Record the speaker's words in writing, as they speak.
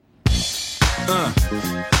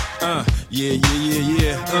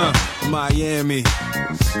Miami,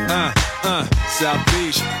 South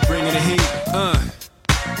Beach, bringing the heat,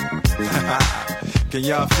 Can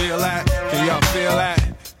y'all feel that? Can y'all feel that?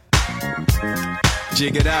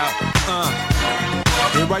 Jig it out,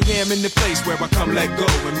 Here I am in the place where I come let go.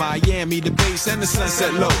 In Miami, the bass and the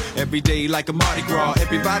sunset low. Every day like a Mardi Gras.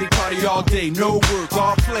 Everybody party all day. No work,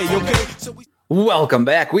 all play, okay? Welcome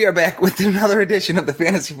back. We are back with another edition of the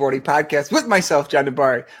Fantasy 40 podcast with myself, John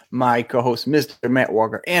DeBari, my co-host, Mr. Matt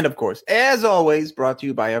Walker, and of course, as always, brought to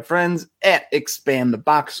you by our friends at Expand the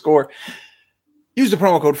Box Score. Use the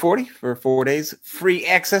promo code 40 for 4 days, free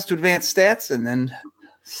access to advanced stats, and then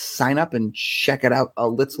sign up and check it out a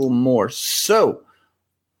little more. So,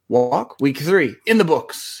 Walk, week 3 in the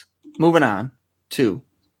books. Moving on to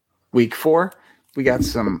week 4. We got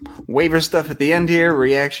some waiver stuff at the end here,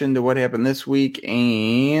 reaction to what happened this week,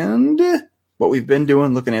 and what we've been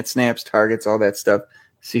doing, looking at snaps, targets, all that stuff,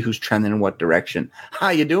 see who's trending in what direction. How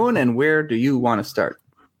you doing, and where do you want to start?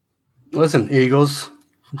 Listen, Eagles,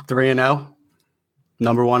 3-0,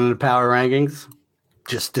 number 1 in the power rankings,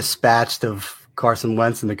 just dispatched of Carson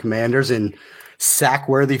Wentz and the Commanders in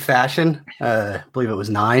sack-worthy fashion. I believe it was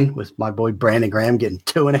 9 with my boy Brandon Graham getting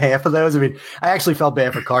 2.5 of those. I mean, I actually felt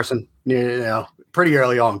bad for Carson, pretty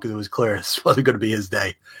early on because it was clear this wasn't going to be his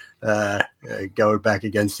day going back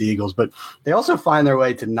against the Eagles. But they also find their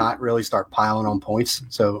way to not really start piling on points.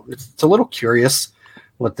 So it's a little curious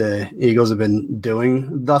what the Eagles have been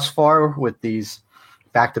doing thus far with these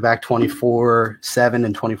back-to-back 24-7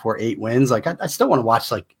 and 24-8 wins. Like I still want to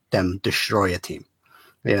watch like them destroy a team.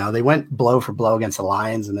 They went blow for blow against the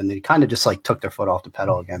Lions, and then they kind of just like took their foot off the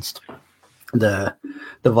pedal against the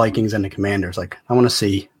Vikings and the Commanders. Like I want to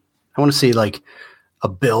see like a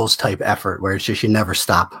Bills type effort where it's just you never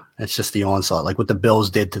stop. It's just the onslaught, like what the Bills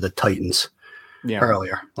did to the Titans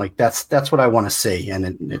earlier. Like that's what I want to see. And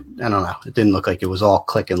I don't know. It didn't look like it was all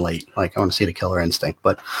clicking late. Like I want to see the killer instinct.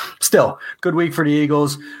 But still, good week for the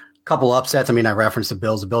Eagles. Couple upsets. I mean, I referenced the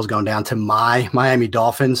Bills. The Bills going down to my Miami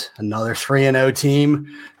Dolphins, another 3-0 team.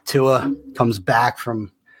 Tua comes back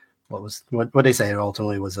from what they say it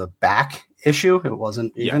ultimately was a back issue. It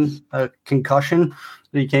wasn't even a concussion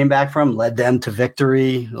that he came back from, led them to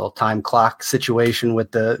victory. A little time clock situation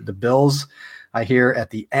with the Bills. I hear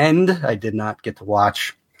at the end, I did not get to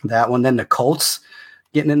watch that one. Then the Colts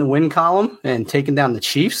getting in the win column and taking down the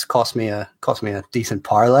Chiefs cost me a decent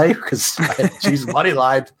parlay because I had Chiefs money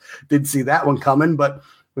line. Didn't see that one coming, but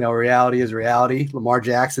reality is reality. Lamar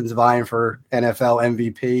Jackson's vying for NFL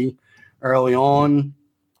MVP early on.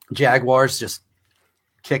 Jaguars just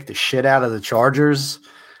kicked the shit out of the Chargers.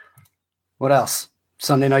 What else?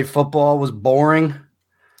 Sunday Night Football was boring.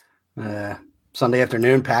 Sunday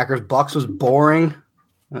afternoon, Packers-Bucks was boring.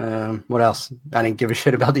 What else? I didn't give a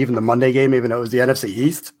shit about even the Monday game, even though it was the NFC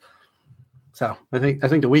East. So I think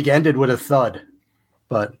the week ended with a thud,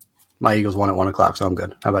 but my Eagles won at 1:00, so I'm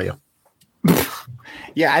good. How about you?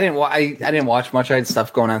 Yeah, I didn't watch much. I had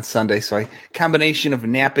stuff going on Sunday, so combination of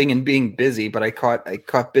napping and being busy, but I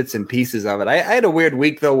caught bits and pieces of it. I had a weird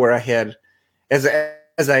week though, where I had as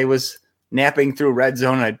I was napping through Red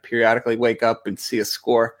Zone, I'd periodically wake up and see a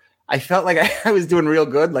score. I felt like I was doing real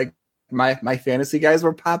good, like my fantasy guys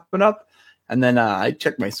were popping up, and then I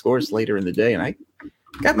checked my scores later in the day, and I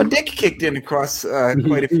got my dick kicked in across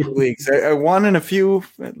quite a few leagues. I won in a few,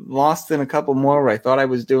 lost in a couple more where I thought I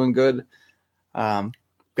was doing good.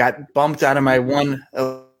 Got bumped out of my one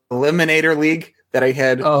eliminator league that I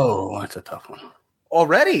had. Oh, that's a tough one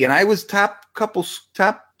already, and I was top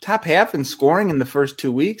half in scoring in the first 2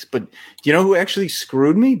 weeks. But you know who actually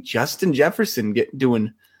screwed me? Justin Jefferson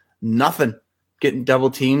doing nothing, getting double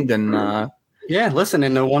teamed, and listen,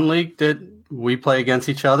 in the one league that we play against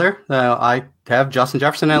each other, I have Justin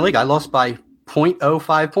Jefferson in that league. I lost by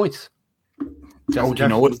 0.05 points. Justin you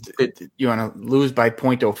know what? You want to lose by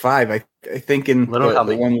 0.05? I think in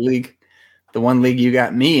the one league you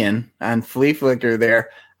got me in on Flea Flicker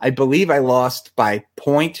there, I believe I lost by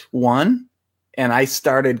 0.1, and I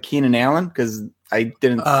started Keenan Allen because I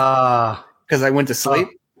didn't because I went to sleep.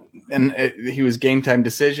 And he was game time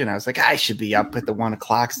decision. I was like, I should be up at the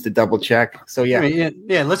 1:00 to double check. So yeah.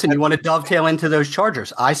 Listen, you want to dovetail into those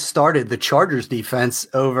Chargers. I started the Chargers defense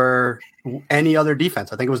over any other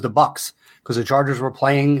defense. I think it was the Bucks because the Chargers were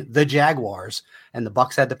playing the Jaguars and the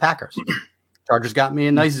Bucks had the Packers. Chargers got me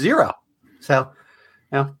a nice 0. So,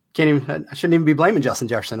 I shouldn't even be blaming Justin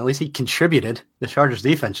Jefferson. At least he contributed. The Chargers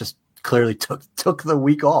defense just clearly took the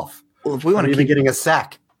week off. Well, if we want to keep getting a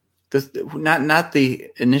sack. Not the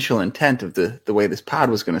initial intent of the way this pod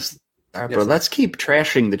was going to start, but let's keep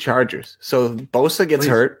trashing the Chargers. So Bosa gets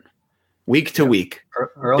hurt week to week.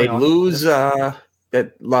 Early They on. lose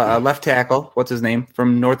left tackle. What's his name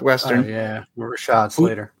from Northwestern? Yeah, Rashad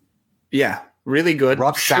Slater. Yeah, really good.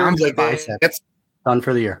 Ruptured Sounds like bicep. that's Done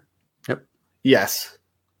for the year. Yep. yes.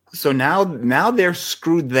 So now they're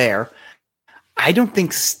screwed there. I don't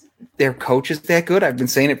think their coach is that good. I've been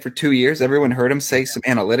saying it for 2 years. Everyone heard him say some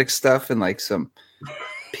analytics stuff and like some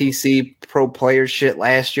PC pro player shit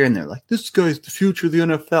last year, and they're like, "This guy's the future of the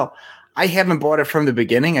NFL." I haven't bought it from the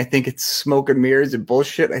beginning. I think it's smoke and mirrors and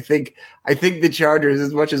bullshit. I think the Chargers,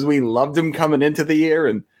 as much as we loved them coming into the year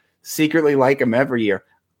and secretly like them every year,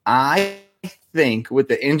 I think with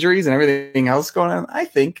the injuries and everything else going on, I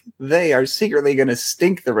think they are secretly going to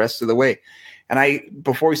stink the rest of the way. And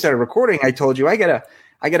before we started recording, I told you I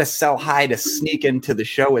gotta sell high to sneak into the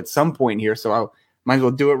show at some point here. So I might as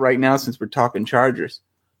well do it right now since we're talking Chargers.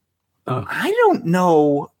 I don't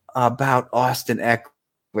know about Austin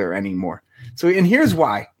Eckler anymore. So, and here's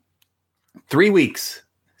why. 3 weeks,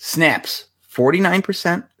 snaps,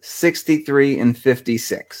 49%, 63, and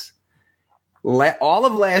 56. All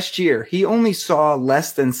of last year, he only saw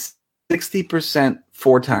less than 60%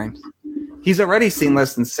 4 times. He's already seen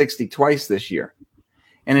less than 60 twice this year.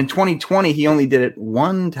 And in 2020, he only did it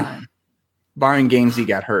 1 time, barring games he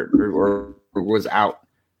got hurt or was out.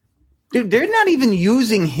 Dude, they're not even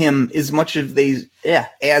using him as much as they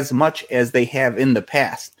have in the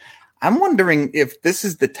past. I'm wondering if this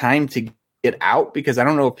is the time to get out, because I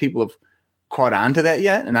don't know if people have caught on to that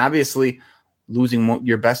yet. And obviously, losing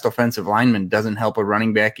your best offensive lineman doesn't help a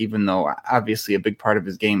running back, even though obviously a big part of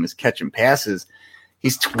his game is catching passes.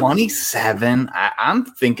 He's 27. I'm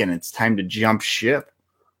thinking it's time to jump ship.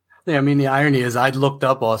 Yeah, I mean, the irony is I looked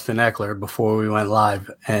up Austin Eckler before we went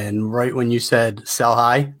live, and right when you said sell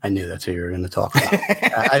high, I knew that's who you were going to talk about.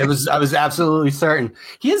 I was absolutely certain.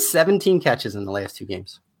 He has 17 catches in the last 2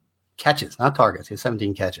 games. Catches, not targets. He has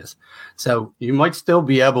 17 catches. So you might still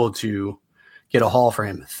be able to get a haul for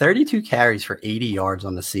him. 32 carries for 80 yards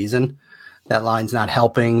on the season. That line's not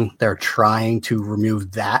helping. They're trying to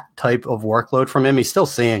remove that type of workload from him. He's still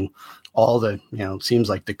seeing all the, seems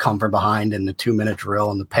like the comfort behind and the 2-minute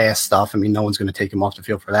drill and the pass stuff. I mean, no one's going to take him off the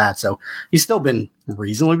field for that. So he's still been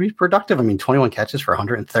reasonably productive. I mean, 21 catches for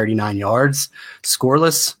 139 yards,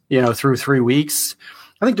 scoreless, through 3 weeks.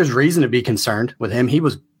 I think there's reason to be concerned with him. He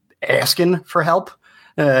was asking for help.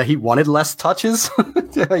 He wanted less touches.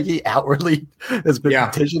 He outwardly has been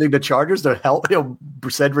petitioning the Chargers to help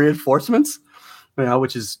said reinforcements,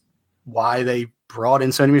 which is why they brought in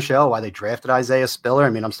Sony Michel, why they drafted Isaiah Spiller. I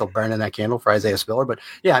mean, I'm still burning that candle for Isaiah Spiller, but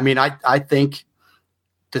yeah, I mean, I think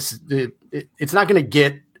it's not going to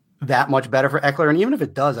get that much better for Eckler. And even if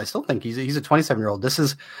it does, I still think he's a 27-year-old. This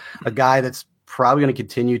is a guy that's probably going to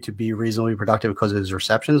continue to be reasonably productive because of his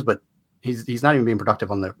receptions, but he's not even being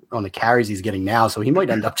productive on the carries he's getting now. So he might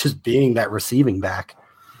end up just being that receiving back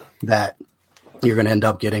that you're going to end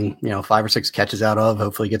up getting, 5 or 6 catches out of.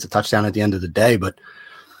 Hopefully he gets a touchdown at the end of the day, but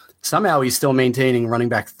somehow he's still maintaining running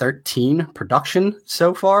back 13 production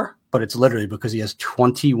so far, but it's literally because he has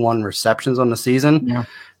 21 receptions on the season. Yeah.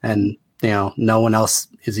 And, no one else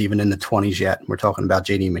is even in the 20s yet. We're talking about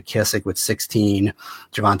J.D. McKissick with 16,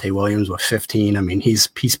 Javonte Williams with 15. I mean, he's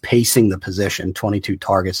pacing the position, 22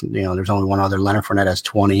 targets. There's only one other. Leonard Fournette has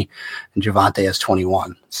 20 and Javonte has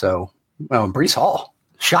 21. So, Breece Hall,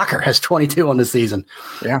 shocker, has 22 on the season.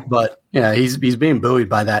 Yeah. But, he's being buoyed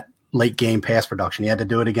by that late game pass production. He had to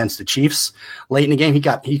do it against the Chiefs late in the game. He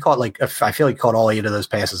caught I feel like he caught all 8 of those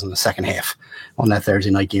passes in the second half on that Thursday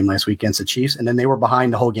night game last week against the Chiefs. And then they were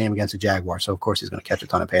behind the whole game against the Jaguars. So of course he's going to catch a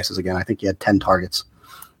ton of passes again. I think he had 10 targets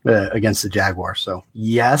against the Jaguars. So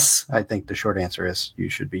yes, I think the short answer is you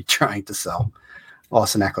should be trying to sell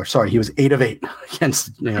Austin Eckler. Sorry, he was 8 of 8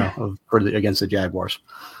 against the Jaguars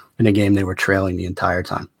in a game they were trailing the entire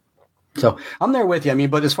time. So I'm there with you. I mean,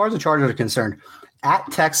 but as far as the Chargers are concerned, at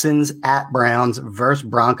Texans, at Browns, versus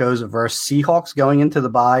Broncos, versus Seahawks going into the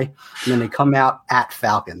bye, and then they come out at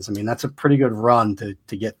Falcons. I mean, that's a pretty good run to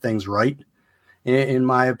get things right, in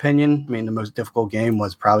my opinion. I mean, the most difficult game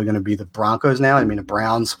was probably going to be the Broncos now. I mean, the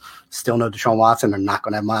Browns still no Deshaun Watson. They're not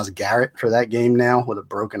going to have Myles Garrett for that game now with a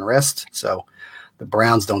broken wrist. So the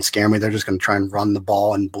Browns don't scare me. They're just going to try and run the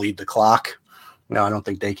ball and bleed the clock. I don't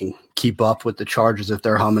think they can keep up with the Chargers if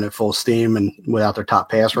they're humming at full steam and without their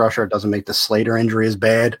top pass rusher. It doesn't make the Slater injury as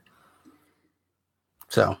bad.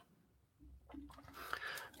 So,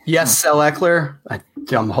 yes, sell Eckler.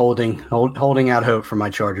 I'm holding out hope for my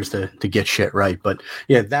Chargers to get shit right. But,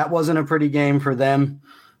 yeah, that wasn't a pretty game for them.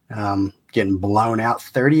 Getting blown out.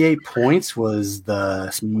 38 points was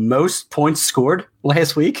the most points scored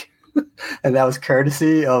last week, and that was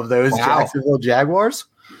courtesy of those Jacksonville Jaguars.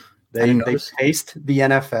 They paced the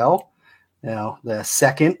NFL. The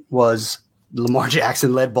second was Lamar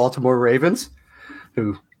Jackson led Baltimore Ravens,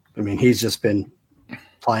 who, I mean, he's just been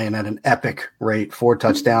playing at an epic rate, 4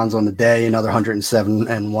 touchdowns on the day, another 107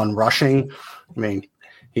 and 1 rushing. I mean,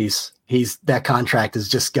 he's that contract is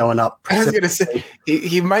just going up. I was going to say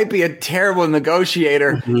he might be a terrible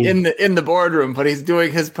negotiator in the boardroom, but he's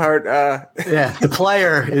doing his part. The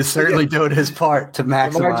player is certainly doing his part to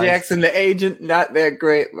maximize. Lamar Jackson, the agent, not that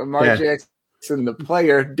great. Lamar Jackson, the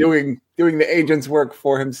player, doing the agent's work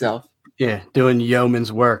for himself. Yeah, doing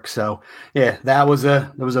yeoman's work. So, that was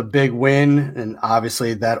a big win, and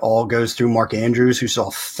obviously that all goes through Mark Andrews, who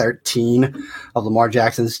saw 13 of Lamar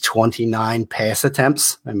Jackson's 29 pass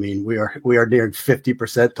attempts. I mean, we are near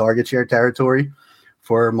 50% target share territory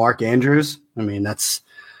for Mark Andrews. I mean, that's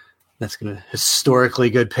going to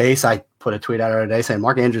historically good pace. I put a tweet out the other day saying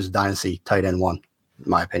Mark Andrews is dynasty tight end 1, in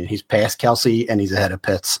my opinion. He's past Kelsey and he's ahead of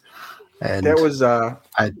Pitts. And that was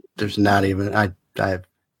there's not even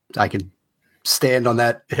I could stand on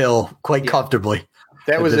that hill quite comfortably.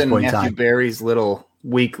 That was in Matthew Berry's little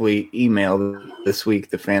weekly email this week,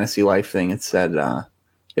 the Fantasy Life thing. It said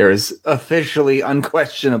there is officially,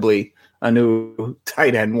 unquestionably, a new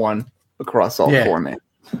tight end 1 across all formats.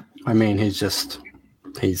 I mean, he's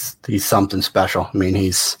something special. I mean,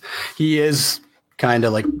 he is kind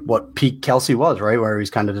of like what Pete Kelsey was, right? Where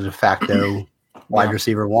he's kind of the de facto wide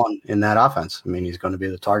receiver 1 in that offense. I mean, he's going to be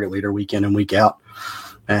the target leader week in and week out.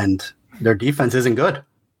 And their defense isn't good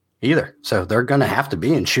either. So they're going to have to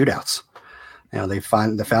be in shootouts. They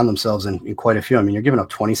found themselves in quite a few. I mean, you're giving up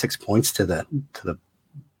 26 points to the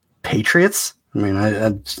Patriots. I mean,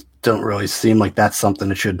 I don't really seem like that's something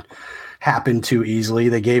that should happen too easily.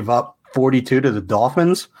 They gave up 42 to the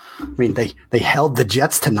Dolphins. I mean, they held the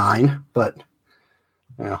Jets to 9, but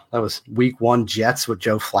that was week 1 Jets with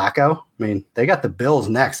Joe Flacco. I mean, they got the Bills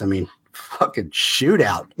next. I mean, fucking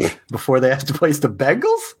shootout before they have to face the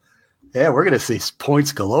Bengals. Yeah, we're going to see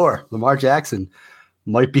points galore. Lamar Jackson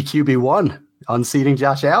might be QB1, unseating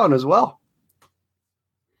Josh Allen as well.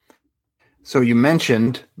 So you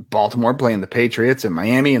mentioned Baltimore playing the Patriots and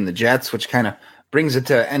Miami and the Jets, which kind of brings it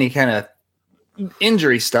to any kind of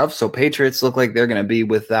injury stuff. So Patriots look like they're going to be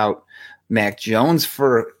without Mac Jones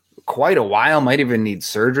for quite a while, might even need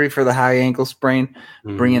surgery for the high ankle sprain,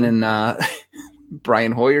 bringing in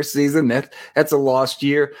Brian Hoyer's season. That's a lost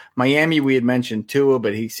year. Miami, we had mentioned Tua,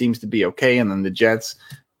 but he seems to be okay. And then the Jets,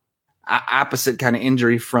 opposite kind of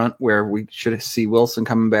injury front, where we should see Wilson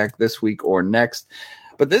coming back this week or next.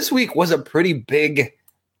 But this week was a pretty big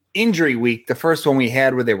injury week. The first one we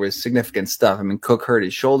had where there was significant stuff. I mean, Cook hurt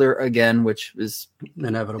his shoulder again, which is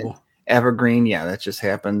inevitable. Evergreen. Yeah, that just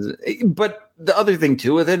happens. But the other thing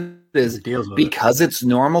too with it is because it's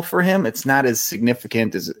normal for him, it's not as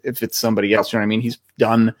significant as if it's somebody else. You know what I mean?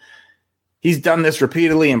 He's done this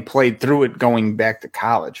repeatedly and played through it going back to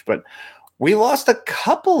college. But we lost a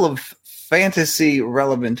couple of fantasy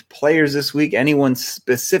relevant players this week. Anyone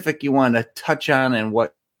specific you want to touch on and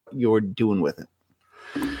what you're doing with it?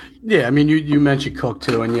 Yeah, I mean, you mentioned Cook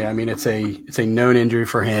too, and I mean, it's a known injury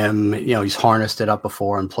for him. He's harnessed it up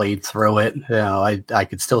before and played through it. I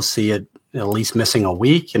could still see it at least missing a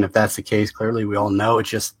week, and if that's the case, clearly we all know it's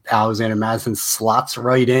just Alexander Madison slots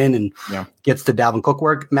right in and gets to Dalvin Cook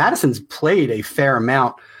work. Madison's played a fair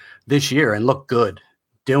amount this year and looked good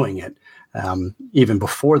doing it, even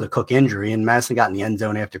before the Cook injury, and Madison got in the end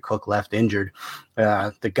zone after Cook left injured.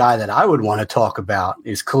 The guy that I would want to talk about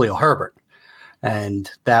is Khalil Herbert. And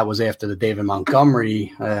that was after the David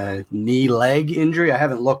Montgomery knee-leg injury. I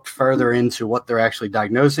haven't looked further into what they're actually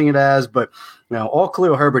diagnosing it as, but all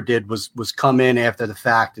Khalil Herbert did was come in after the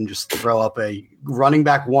fact and just throw up a running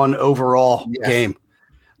back 1 overall game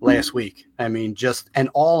last week. I mean, and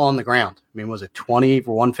all on the ground. I mean, was it 20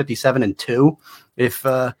 for 157 and 2? If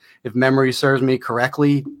memory serves me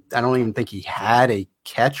correctly, I don't even think he had a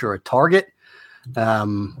catch or a target.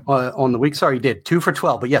 On the week. Sorry, he did 2 for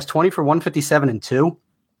 12, but yes, 20 for 157 and 2,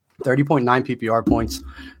 30.9 PPR points.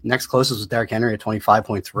 Next closest was Derrick Henry at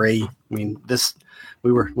 25.3. I mean,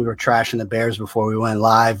 we were trashing the Bears before we went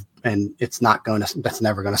live, and that's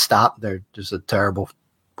never going to stop. They're just a terrible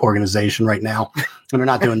organization right now, and they're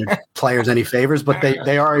not doing their players any favors, but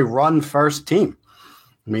they are a run first team.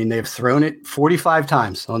 I mean, they've thrown it 45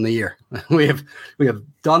 times on the year. We have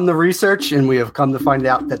done the research, and we have come to find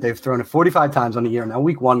out that they've thrown it 45 times on the year. Now,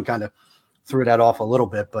 week 1 kind of threw that off a little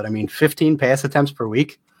bit, but I mean, 15 pass attempts per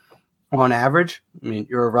week on average. I mean,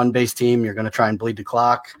 you're a run-based team. You're going to try and bleed the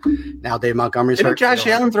clock. Now, Dave Montgomery's hurt. Didn't Josh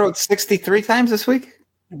Allen throw it 63 times this week?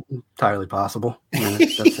 Entirely possible. Yeah,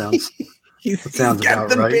 that sounds about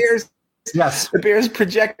the right. Bears. Yes, the Bears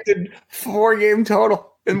projected 4-game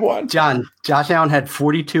total. in one. John, Josh Allen had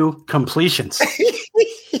 42 completions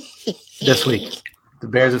this week. The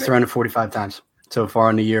Bears have thrown it 45 times so far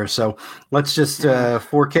in the year. So let's just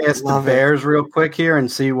forecast the Bears real quick here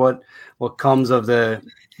and see what comes of the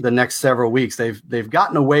next several weeks. They've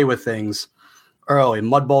gotten away with things early.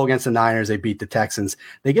 Mud Bowl against the Niners, they beat the Texans.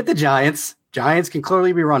 They get the Giants. Giants can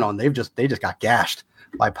clearly be run on. They just got gashed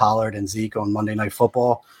by Pollard and Zeke on Monday Night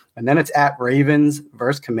Football. And then it's at Ravens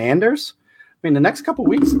versus Commanders. I mean, the next couple of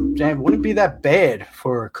weeks, Jam, wouldn't be that bad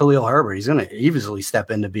for Khalil Herbert. He's going to easily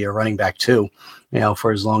step in to be a running back too,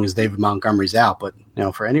 for as long as David Montgomery's out. But,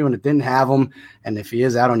 for anyone that didn't have him, and if he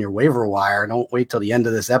is out on your waiver wire, don't wait till the end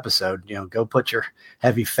of this episode. Go put your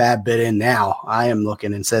heavy fab bid in now. I am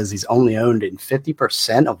looking and says he's only owned in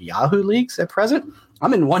 50% of Yahoo leagues at present.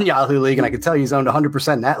 I'm in one Yahoo league, and I can tell you he's owned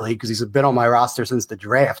 100% in that league because he's been on my roster since the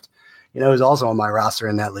draft. Who's also on my roster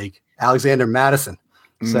in that league? Alexander Madison.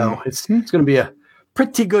 So it's going to be a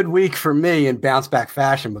pretty good week for me in bounce back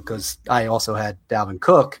fashion because I also had Dalvin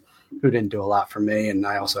Cook, who didn't do a lot for me, and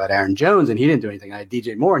I also had Aaron Jones, and he didn't do anything. I had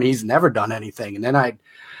DJ Moore, and he's never done anything. And then I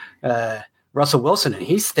had Russell Wilson, and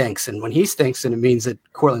he stinks. And when he stinks, then it means that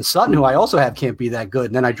Cortland Sutton, who I also have, can't be that good.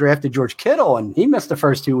 And then I drafted George Kittle, and he missed the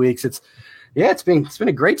first 2 weeks. It's been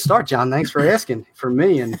a great start, John. Thanks for asking for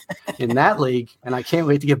me in that league, and I can't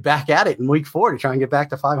wait to get back at it in week 4 to try and get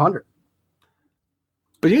back to 500.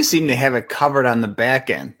 But you seem to have it covered on the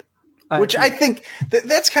back end, which I think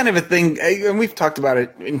that's kind of a thing. And we've talked about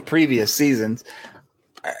it in previous seasons.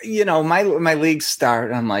 My leagues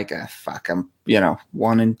start. I'm like, fuck. I'm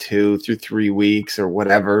 1-2 through 3 weeks or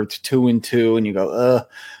whatever, 2-2, and you go,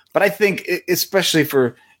 But I think, especially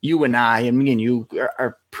for you and I, and me and you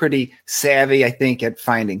are pretty savvy, I think, at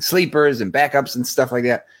finding sleepers and backups and stuff like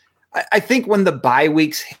that. I think when the bye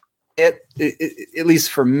weeks hit, at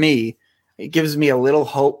least for me, it gives me a little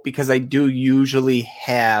hope because I do usually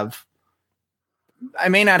I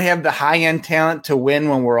may not have the high end talent to win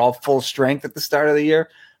when we're all full strength at the start of the year,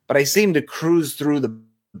 but I seem to cruise through the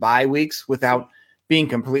bye weeks without being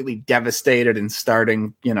completely devastated and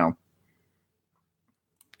starting, trying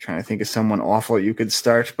to think of someone awful you could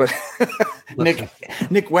start, but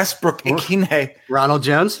Nick Westbrook, Ikine. Ronald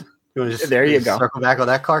Jones. There you go. Circle back on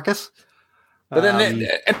that carcass. But then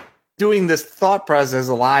doing this thought process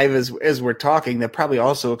live as we're talking, that probably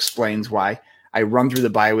also explains why I run through the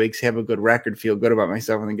bye weeks, have a good record, feel good about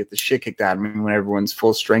myself, and then get the shit kicked out of me when everyone's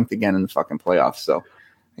full strength again in the fucking playoffs. So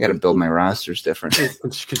I got to build my rosters different.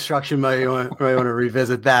 Construction might want to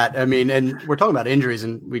revisit that. I mean, and we're talking about injuries,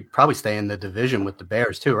 and we'd probably stay in the division with the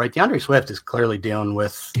Bears too, right? DeAndre Swift is clearly dealing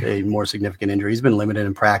with a more significant injury. He's been limited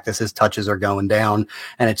in practice. His touches are going down,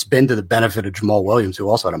 and it's been to the benefit of Jamal Williams, who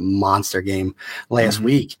also had a monster game last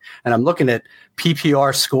week. And I'm looking at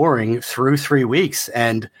PPR scoring through 3 weeks,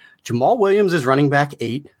 and Jamal Williams is running back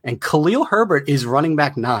 8, and Khalil Herbert is running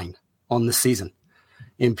back 9 on the season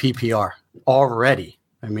in PPR already.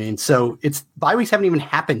 I mean, so bye weeks haven't even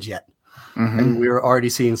happened yet, and we're already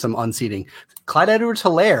seeing some unseating. Clyde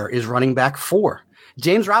Edwards-Helaire is running back 4.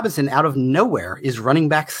 James Robinson, out of nowhere, is running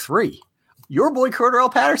back 3. Your boy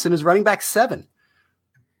Cordarrelle Patterson is running back 7.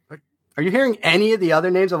 Are you hearing any of the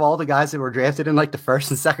other names of all the guys that were drafted in like the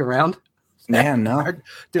first and second round? Man, no.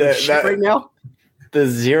 Doing shit right now? The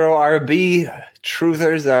zero RB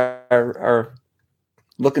truthers are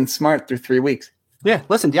looking smart through 3 weeks. Yeah,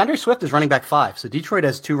 listen, DeAndre Swift is running back 5. So Detroit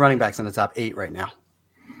has 2 running backs in the top 8 right now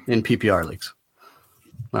in PPR leagues.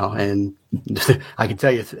 Well, and I can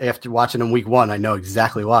tell you after watching them week 1, I know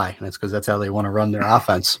exactly why. And that's because that's how they want to run their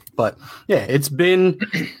offense. But yeah, it's been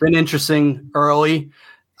interesting early.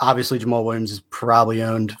 Obviously, Jamal Williams has probably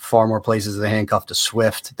owned far more places as a handcuff to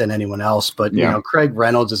Swift than anyone else. But, Craig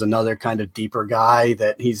Reynolds is another kind of deeper guy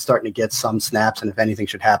that he's starting to get some snaps. And if anything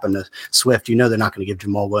should happen to Swift, they're not going to give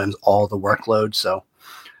Jamal Williams all the workload. So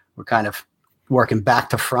we're kind of working back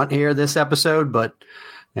to front here this episode. But,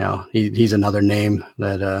 he's another name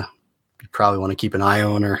that you probably want to keep an eye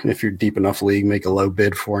on, or if you're deep enough league, make a low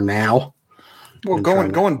bid for now. Well,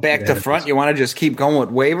 going back to front, you want to just keep going with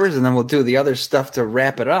waivers, and then we'll do the other stuff to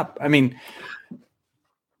wrap it up. I mean,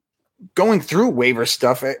 going through waiver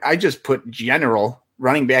stuff, I just put general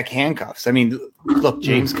running back handcuffs. I mean, look,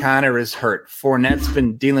 James Conner is hurt. Fournette's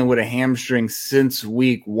been dealing with a hamstring since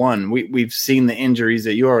week 1. We've seen the injuries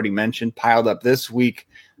that you already mentioned piled up this week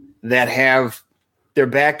that have their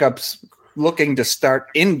backups looking to start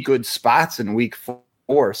in good spots in week 4.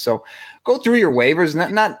 So go through your waivers,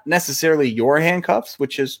 not necessarily your handcuffs,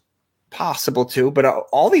 which is possible too, but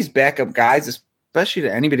all these backup guys, especially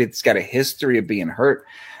to anybody that's got a history of being hurt.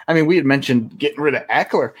 I mean, we had mentioned getting rid of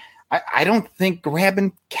Eckler. I don't think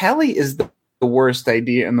grabbing Kelly is the the worst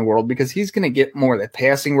idea in the world because he's going to get more of that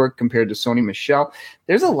passing work compared to Sony Michel.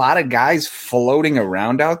 There's a lot of guys floating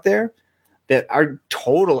around out there that are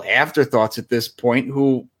total afterthoughts at this point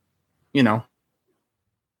who, yeah,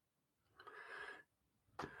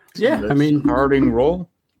 I mean, starting role.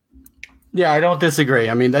 Yeah, I don't disagree.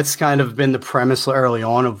 I mean, that's kind of been the premise early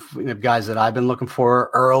on of guys that I've been looking for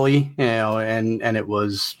early, and it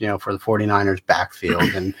was, for the 49ers backfield.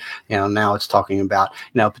 And, now it's talking about,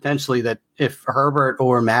 potentially that if Herbert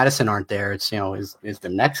or Madison aren't there, it's, is the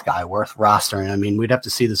next guy worth rostering? I mean, we'd have to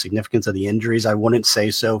see the significance of the injuries. I wouldn't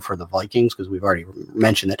say so for the Vikings because we've already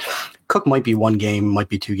mentioned it. Cook might be one game, might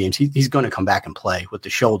be two games. He's going to come back and play with the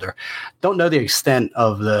shoulder. Don't know the extent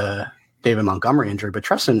of the David Montgomery injury, but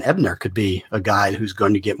Treston Ebner could be a guy who's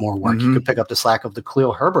going to get more work. He could pick up the slack of the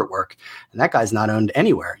Khalil Herbert work, and that guy's not owned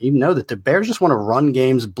anywhere. You know that the Bears just want to run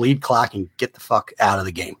games, bleed clock, and get the fuck out of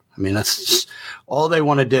the game. I mean, that's just all they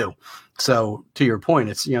want to do. So to your point,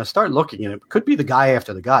 it's, start looking at it. Could be the guy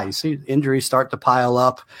after the guy. You see injuries start to pile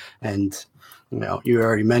up, and, you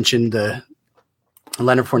already mentioned the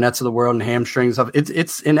Leonard Fournette's of the world and hamstrings.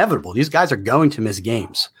 It's inevitable. These guys are going to miss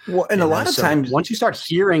games. Well, and a lot of times, once you start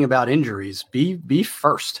hearing about injuries, be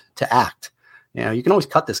first to act. You can always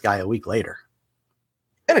cut this guy a week later.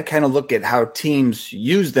 Got to kind of look at how teams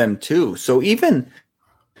use them too. So even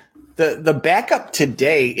the backup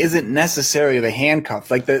today isn't necessarily the handcuff.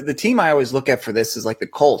 Like the team I always look at for this is like the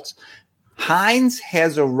Colts. Hines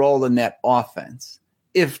has a role in that offense.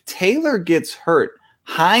 If Taylor gets hurt,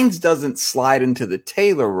 Hines doesn't slide into the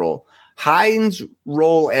Taylor role. Hines'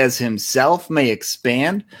 role as himself may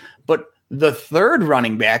expand, but the third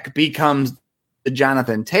running back becomes the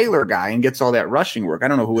Jonathan Taylor guy and gets all that rushing work. I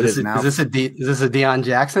don't know who it is now. Is this a Deion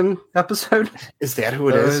Jackson episode? Is that who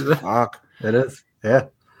it is? Fuck. It is. Yeah.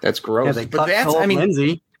 That's gross. Yeah, they cut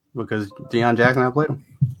Lindsey because Deion Jackson outplayed him.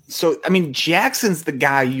 So, Jackson's the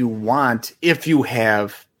guy you want if you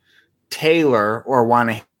have Taylor or want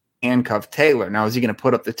to handcuff Taylor. Now, is he going to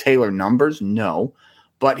put up the Taylor numbers? No.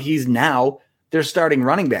 But he's now their starting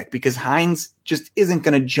running back because Hines just isn't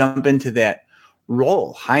going to jump into that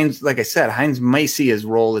role. Hines, like I said, Hines may see his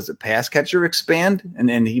role as a pass catcher expand,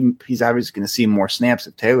 and he's obviously going to see more snaps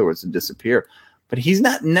if Taylor was to disappear. But he's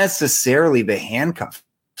not necessarily the handcuff.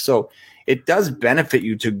 So it does benefit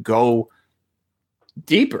you to go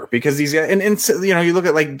deeper because he's got, and you look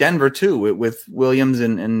at like Denver too with Williams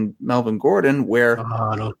and Melvin Gordon where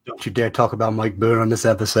don't you dare talk about Mike Boone on this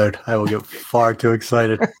episode. I will get far too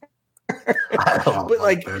excited. But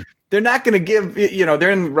like they're not going to give,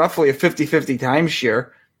 they're in roughly a 50-50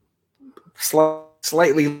 timeshare,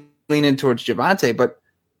 slightly leaning towards Javonte, but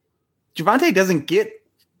Javonte doesn't get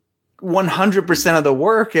 100% of the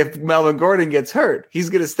work if Melvin Gordon gets hurt. He's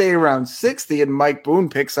going to stay around 60 and Mike Boone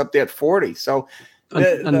picks up that 40. So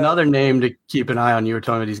another name to keep an eye on. You were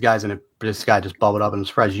talking about these guys, and this guy just bubbled up, and I'm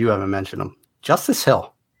surprised you haven't mentioned him. Justice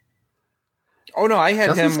Hill. Oh, no, I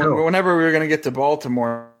had him whenever we were going to get to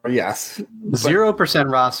Baltimore. Yes. 0%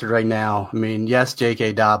 rostered right now. I mean, yes,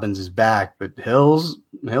 J.K. Dobbins is back, but he'll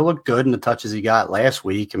look good in the touches he got last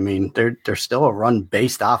week. I mean, they're still a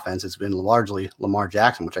run-based offense. It's been largely Lamar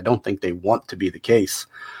Jackson, which I don't think they want to be the case.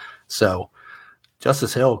 So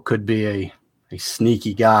Justice Hill could be a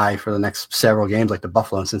sneaky guy for the next several games, like the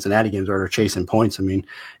Buffalo and Cincinnati games where they're chasing points. I mean,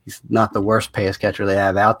 he's not the worst pass catcher they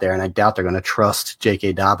have out there, and I doubt they're going to trust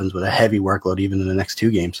J.K. Dobbins with a heavy workload even in the next two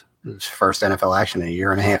games. His first NFL action in a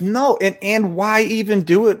year and a half. No, and why even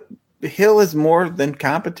do it? Hill is more than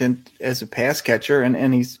competent as a pass catcher,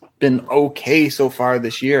 and he's been okay so far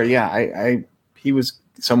this year. Yeah, he was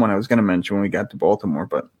someone I was going to mention when we got to Baltimore,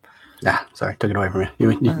 but sorry, took it away from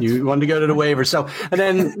you. You wanted to go to the waiver. So, and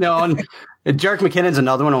then Jerick McKinnon's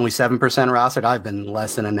another one, only 7% rostered. I've been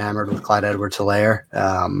less than enamored with Clyde Edwards-Helaire.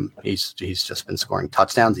 He's just been scoring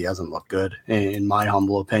touchdowns. He hasn't looked good, in my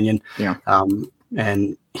humble opinion. Yeah.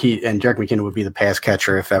 And Jerick McKinnon would be the pass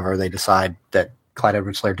catcher if ever they decide that Clyde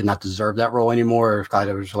Edwards-Helaire did not deserve that role anymore, or if Clyde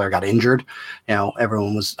Edwards-Helaire got injured.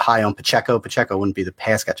 Everyone was high on Pacheco. Pacheco wouldn't be the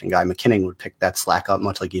pass-catching guy. McKinnon would pick that slack up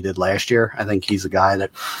much like he did last year. I think he's a guy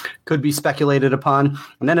that could be speculated upon.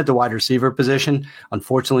 And then at the wide receiver position,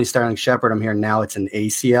 unfortunately, Sterling Shepard, I'm hearing now it's an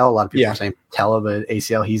ACL. A lot of people are saying patella, but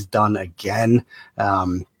ACL, he's done again.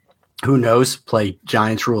 Who knows? Play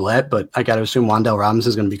Giants roulette, but I got to assume Wan'Dale Robinson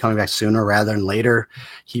is going to be coming back sooner rather than later.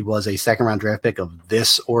 He was a second-round draft pick of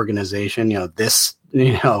this organization, head coach and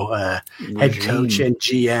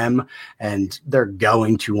GM, and they're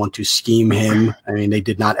going to want to scheme him. I mean, they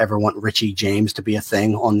did not ever want Richie James to be a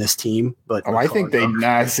thing on this team, but I think they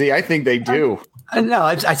do. No,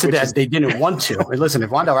 I said that they didn't want to. Listen, if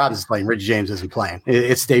Wandale Robinson's playing, Richie James isn't playing.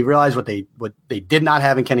 It's they realized what they did not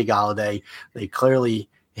have in Kenny Golladay. They clearly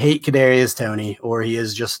hate Kadarius Toney, or he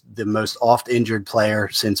is just the most oft injured player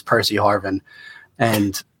since Percy Harvin,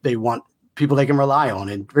 and they want people they can rely on.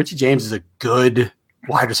 And Richie James is a good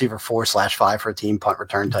wide receiver 4/5 for a team punt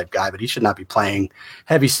return type guy, but he should not be playing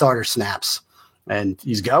heavy starter snaps. And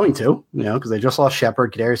he's going to, because they just lost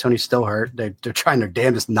Shepard. Kadarius Toney's still hurt. They're trying their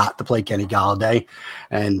damnedest not to play Kenny Golladay.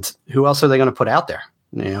 And who else are they going to put out there?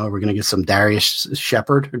 We're going to get some Darius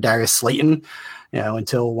Shepard or Darius Slayton,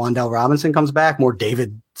 until Wandale Robinson comes back. More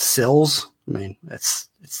David Sills. I mean, it's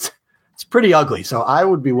pretty ugly. So I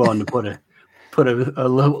would be willing to put a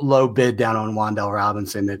low bid down on Wandale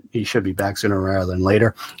Robinson that he should be back sooner rather than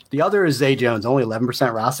later. The other is Zay Jones, only 11%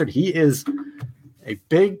 rostered. He is a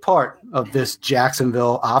big part of this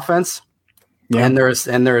Jacksonville offense and their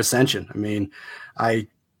ascension. I mean,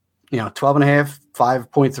 12.5,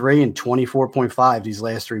 5.3, and 24.5 these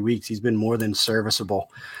last 3 weeks. He's been more than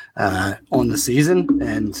serviceable on the season,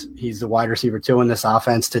 and he's the wide receiver 2 in this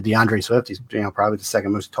offense to DeAndre Swift. He's probably the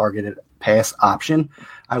second most targeted pass option.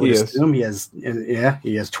 I would assume he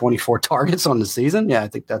has 24 targets on the season. Yeah, I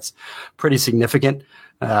think that's pretty significant.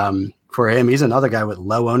 For him, he's another guy with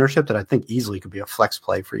low ownership that I think easily could be a flex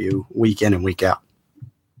play for you week in and week out.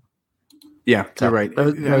 Yeah, so you're right.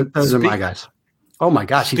 Those are my guys. Oh my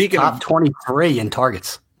gosh, he's top 23 in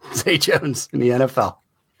targets. Zay Jones in the NFL.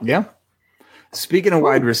 Yeah. Speaking of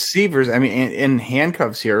wide receivers, I mean, in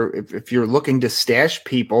handcuffs here, if you're looking to stash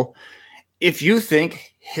people, if you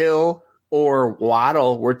think Hill or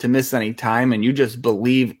Waddle were to miss any time and you just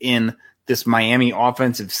believe in this Miami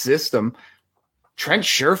offensive system, Trent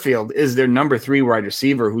Sherfield is their number 3 wide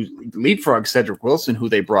receiver who leapfrogs Cedric Wilson, who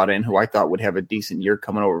they brought in, who I thought would have a decent year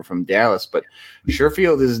coming over from Dallas. But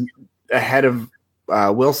Sherfield is ahead of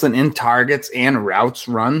Wilson in targets and routes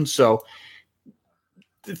run. So,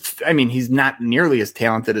 I mean, he's not nearly as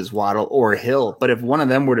talented as Waddle or Hill. But if one of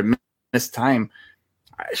them were to miss time,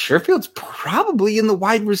 Sherfield's probably in the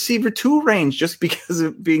wide receiver 2 range just because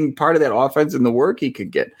of being part of that offense and the work he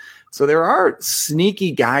could get. So there are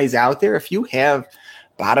sneaky guys out there. If you have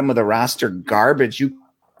bottom of the roster garbage you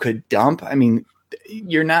could dump, I mean,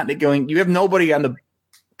 you have nobody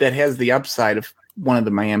that has the upside of one of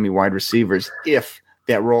the Miami wide receivers if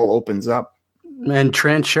that role opens up. And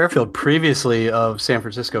Trent Sherfield, previously of San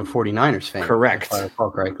Francisco 49ers fan. Correct. If I recall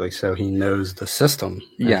correctly. So he knows the system.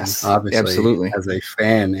 Yes, obviously, absolutely. As a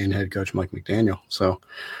fan and head coach Mike McDaniel. So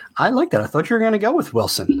I like that. I thought you were going to go with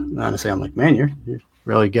Wilson. Honestly, I'm like, man, you're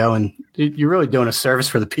really you're really doing a service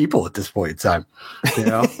for the people at this point in time.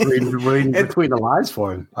 Reading between the lines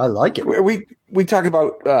for him. I like it. We talked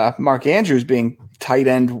about Mark Andrews being tight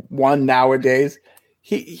end 1 nowadays.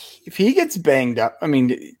 If he gets banged up, I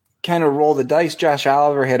mean, kind of roll the dice. Josh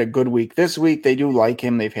Oliver had a good week this week. They do like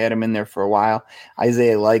him. They've had him in there for a while.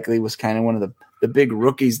 Isaiah Likely was kind of one of the big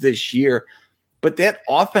rookies this year. But that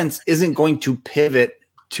offense isn't going to pivot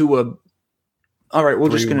to all right, we're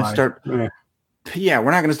just going to start. Yeah, we're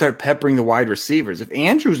not going to start peppering the wide receivers. If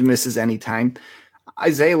Andrews misses any time,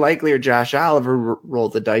 Isaiah Likely or Josh Oliver roll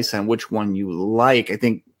the dice on which one you like. I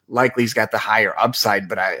think Likely's got the higher upside,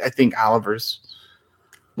 but I think Oliver's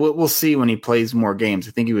 – we'll see when he plays more games.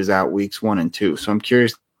 I think he was out weeks 1 and 2, so I'm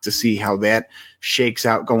curious to see how that shakes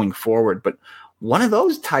out going forward. But one of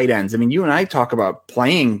those tight ends, I mean, you and I talk about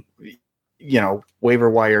playing, waiver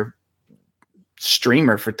wire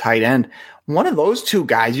streamer for tight end. One of those 2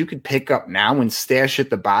 guys you could pick up now and stash at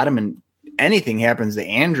the bottom, and anything happens to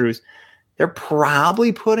Andrews, they're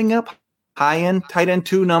probably putting up high-end tight end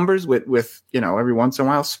 2 numbers with every once in a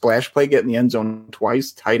while, splash play, get in the end zone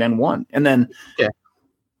twice, tight end 1. And then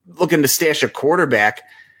looking to stash a quarterback,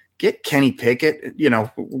 get Kenny Pickett.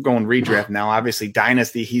 We're going redraft now. Obviously,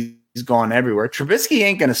 Dynasty, he's gone everywhere. Trubisky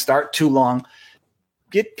ain't going to start too long.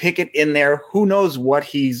 Get Pickett in there. Who knows what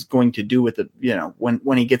he's going to do with it,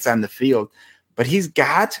 when he gets on the field. But he's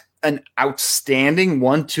got an outstanding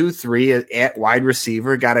 1, 2, 3 at wide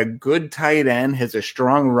receiver, got a good tight end, has a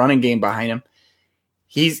strong running game behind him.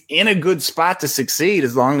 He's in a good spot to succeed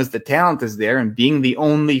as long as the talent is there. And being the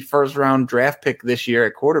only first-round draft pick this year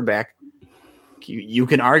at quarterback, you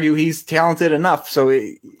can argue he's talented enough. So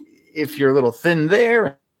if you're a little thin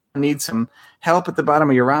there, need some help at the bottom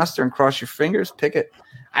of your roster and cross your fingers, Pickett.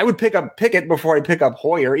 I would pick up Pickett before I pick up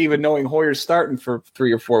Hoyer, even knowing Hoyer's starting for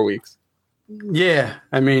 3 or 4 weeks. Yeah,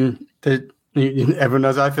 I mean, everyone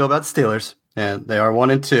knows how I feel about the Steelers. Yeah, they are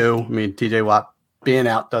 1 and 2. I mean, TJ Watt being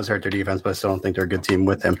out does hurt their defense, but I still don't think they're a good team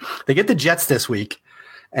with him. They get the Jets this week,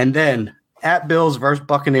 and then at Bills versus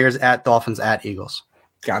Buccaneers, at Dolphins, at Eagles.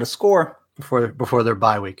 Got to score before their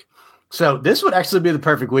bye week. So this would actually be the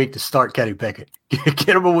perfect week to start Kenny Pickett. Get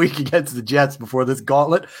him a week against the Jets before this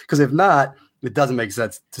gauntlet, because if not, it doesn't make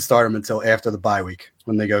sense to start him until after the bye week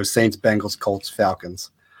when they go Saints, Bengals, Colts,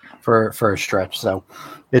 Falcons for a stretch. So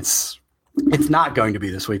it's not going to be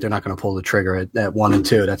this week. They're not going to pull the trigger at 1 and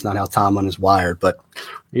 2. That's not how Tomlin is wired. But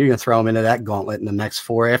you're going to throw him into that gauntlet in the next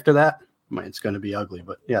 4 after that. I mean, it's going to be ugly.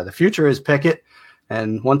 But yeah, the future is Pickett.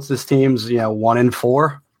 And once this team's 1 and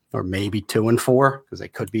 4, or maybe 2 and 4, because they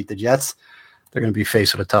could beat the Jets, they're going to be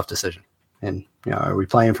faced with a tough decision. And are we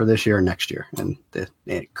playing for this year or next year? And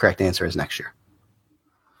the correct answer is next year.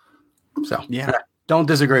 So yeah, don't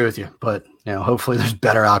disagree with you, but hopefully there's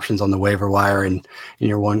better options on the waiver wire in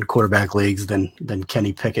your 1 quarterback leagues than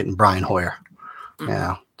Kenny Pickett and Brian Hoyer.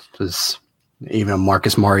 Because even a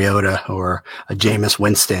Marcus Mariota or a Jameis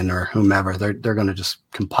Winston or whomever, they're going to just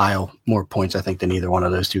compile more points, I think, than either one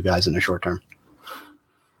of those 2 guys in the short term.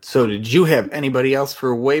 So did you have anybody else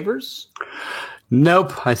for waivers?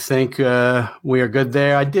 Nope. I think we are good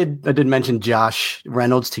there. I did mention Josh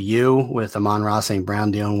Reynolds to you with Amon-Ra St. Brown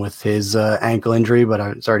dealing with his ankle injury, but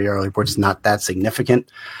it's already early reports. It's not that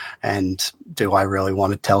significant. And do I really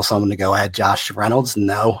want to tell someone to go add Josh Reynolds?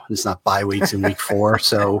 No, it's not bye weeks in week 4,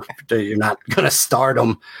 so you're not going to start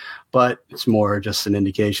him. But it's more just an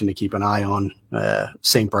indication to keep an eye on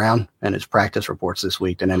St. Brown and his practice reports this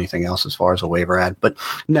week than anything else as far as a waiver ad. But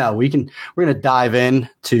no, we're going to dive in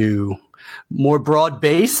to more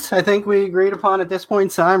broad-based, I think we agreed upon at this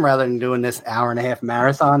point in time, rather than doing this hour-and-a-half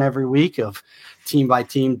marathon every week of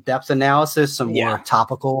team-by-team depth analysis, some more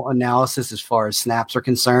topical analysis as far as snaps are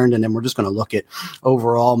concerned, and then we're just going to look at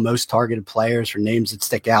overall most targeted players or names that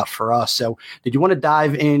stick out for us. So did you want to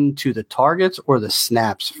dive into the targets or the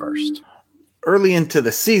snaps first? Early into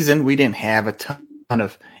the season, we didn't have a ton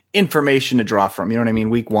of information to draw from. You know what I mean?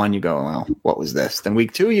 Week 1, you go, well, what was this? Then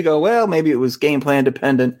week 2, you go, well, maybe it was game plan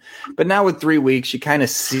dependent. But now with 3 weeks, you kind of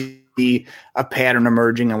see a pattern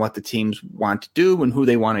emerging on what the teams want to do and who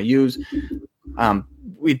they want to use.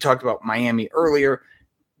 We talked about Miami earlier.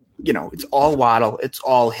 It's all Waddle. It's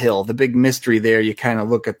all Hill. The big mystery there, you kind of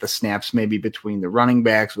look at the snaps maybe between the running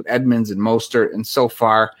backs with Edmonds and Mostert. And so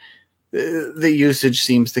far, the usage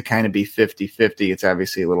seems to kind of be 50-50. It's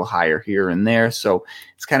obviously a little higher here and there. So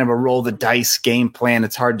it's kind of a roll the dice game plan.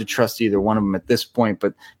 It's hard to trust either one of them at this point,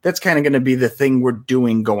 but that's kind of going to be the thing we're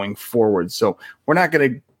doing going forward. So we're not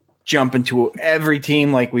going to jump into every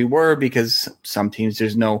team like we were, because some teams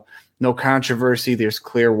there's no controversy. There's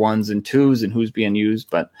clear 1s and 2s and who's being used,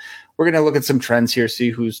 but we're going to look at some trends here, see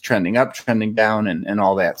who's trending up, trending down, and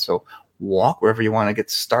all that. So walk wherever you want to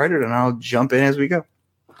get started, and I'll jump in as we go.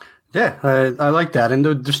 Yeah, I like that.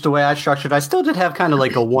 And just the way I structured, I still did have kind of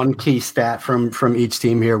like a 1 key stat from each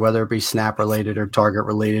team here, whether it be snap related or target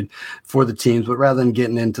related for the teams. But rather than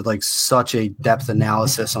getting into like such a depth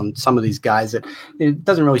analysis on some of these guys, it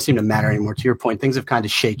doesn't really seem to matter anymore. To your point, things have kind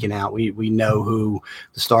of shaken out. We know who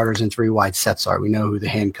the starters in 3 wide sets are. We know who the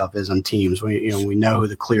handcuff is on teams. We know who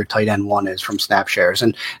the clear tight end 1 is from snap shares.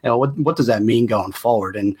 And what does that mean going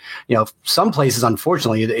forward? And some places,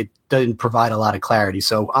 unfortunately, it didn't provide a lot of clarity.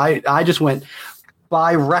 So I just went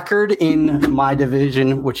by record in my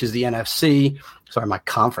division, which is the NFC. Sorry, my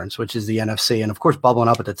conference, which is the NFC. And of course, bubbling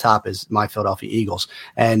up at the top is my Philadelphia Eagles.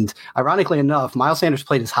 And ironically enough, Miles Sanders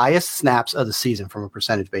played his highest snaps of the season from a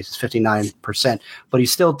percentage basis, 59%. But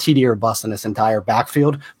he's still TD or bust in this entire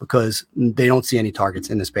backfield because they don't see any targets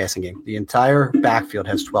in this passing game. The entire backfield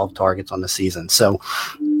has 12 targets on the season. So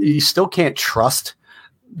you still can't trust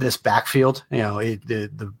this backfield.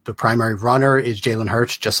 The primary runner is Jalen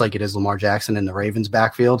Hurts, just like it is Lamar Jackson in the Ravens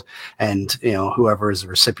backfield. And, whoever is the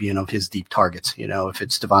recipient of his deep targets, if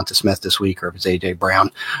it's Devonta Smith this week or if it's AJ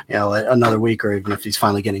Brown, another week, or even if he's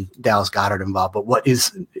finally getting Dallas Goedert involved. But what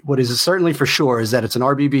is certainly for sure is that it's an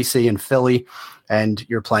RBBC in Philly, and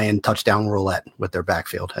you're playing touchdown roulette with their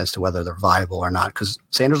backfield as to whether they're viable or not. Because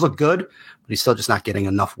Sanders looked good, but he's still just not getting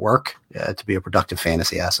enough work to be a productive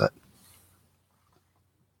fantasy asset.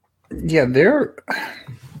 Yeah,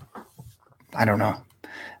 I don't know.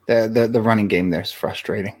 The running game there is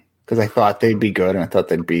frustrating because I thought they'd be good and I thought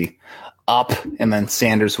they'd be up, and then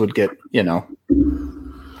Sanders would get,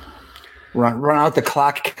 run out the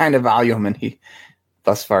clock kind of volume, and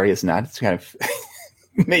thus far he is not. It's kind of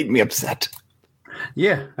made me upset.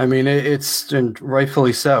 Yeah, I mean, it's and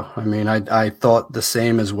rightfully so. I mean, I thought the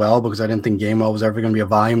same as well because I didn't think Gainwell was ever going to be a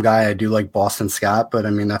volume guy. I do like Boston Scott, but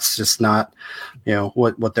I mean, that's just not,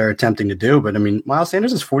 what they're attempting to do. But I mean, Miles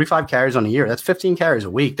Sanders is 45 carries on a year. That's 15 carries a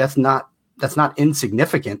week. That's not that's not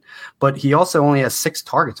insignificant, but he also only has 6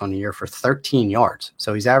 targets on the year for 13 yards.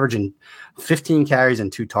 So he's averaging 15 carries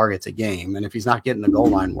and 2 targets a game. And if he's not getting the goal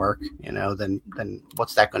line work, then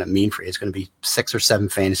what's that going to mean for you? It's going to be 6 or 7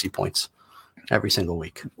 fantasy points every single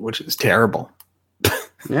week, which is terrible.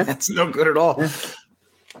 Yeah, that's no good at all.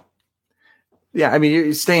 Yeah, I mean,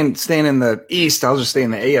 you're staying in the East. I'll just stay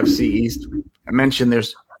in the AFC East. I mentioned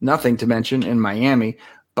there's nothing to mention in Miami.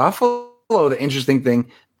 Buffalo, the interesting thing,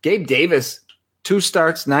 Gabe Davis, 2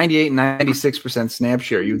 starts, 98, 96% snap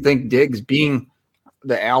share. You'd think Diggs being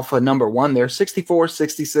the alpha number 1 there, 64,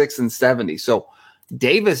 66, and 70. So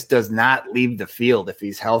Davis does not leave the field if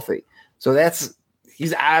he's healthy. So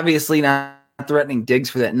he's obviously not threatening Diggs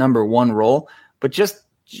for that number 1 role, but just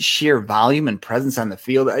sheer volume and presence on the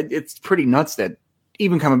field. It's pretty nuts that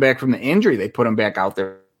even coming back from the injury, they put him back out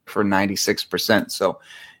there for 96%. So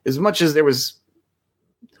as much as there was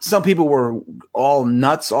some people were all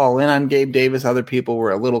nuts, all in on Gabe Davis, other people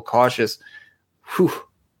were a little cautious.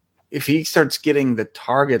 If he starts getting the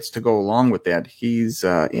targets to go along with that, he's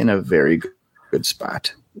in a very good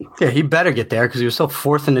spot. Yeah, he better get there because he was still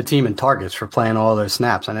 4th in the team in targets for playing all those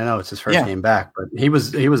snaps. And I know it's his first game back, but he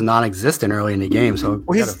was non-existent early in the game. So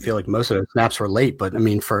I gotta feel like most of those snaps were late. But I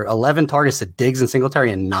mean, for 11 targets to Diggs and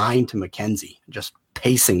Singletary and 9 to McKenzie, just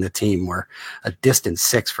pacing the team, were a distant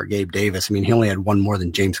 6 for Gabe Davis. I mean, he only had 1 more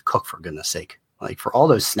than James Cook, for goodness sake. Like, for all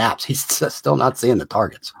those snaps, he's still not seeing the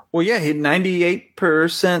targets. Well, yeah, he had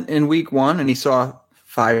 98% in week 1, and he saw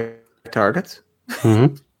 5 targets.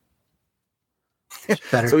 Mm-hmm.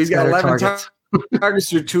 So he's got 11 targets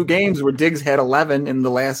through 2 games, where Diggs had 11 in the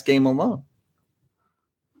last game alone.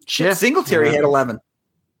 Singletary had 11.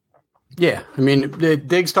 Yeah, I mean, the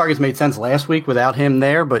Diggs targets made sense last week without him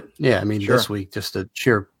there, but yeah, I mean, this week, just a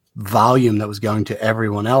sheer volume that was going to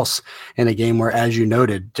everyone else in a game where, as you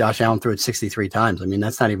noted, Josh Allen threw it 63 times. I mean,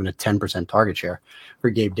 that's not even a 10% target share for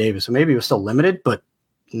Gabe Davis. So maybe it was still limited, but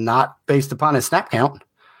not based upon his snap count,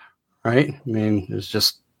 right? I mean, it's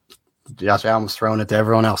just Josh Allen was throwing it to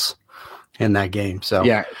everyone else in that game. So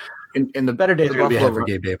yeah, in the better days are going to be ahead for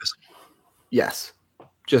Gabe Davis. Yes,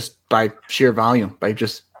 just by sheer volume, by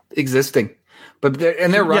just existing. But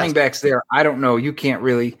they're running backs there. I don't know. You can't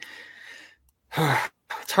really.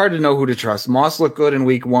 It's hard to know who to trust. Moss looked good in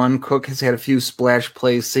week 1. Cook has had a few splash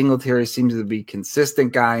plays. Singletary seems to be a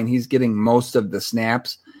consistent guy, and he's getting most of the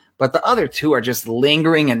snaps. But the other 2 are just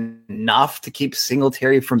lingering enough to keep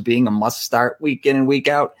Singletary from being a must start week in and week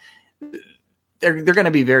out. They're going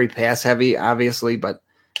to be very pass heavy, obviously, but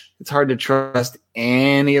it's hard to trust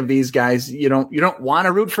any of these guys. You don't want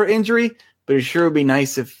to root for injury, but it sure would be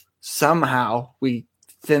nice if somehow we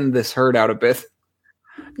thin this herd out a bit.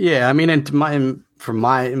 Yeah, I mean, from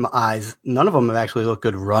my eyes, none of them have actually looked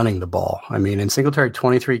good running the ball. I mean, in Singletary,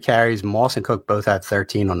 23 carries, Moss and Cook both had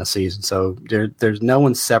 13 on the season. So there's no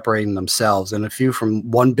one separating themselves. And a few from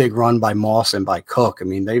one big run by Moss and by Cook. I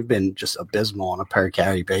mean, they've been just abysmal on a per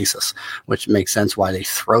carry basis, which makes sense why they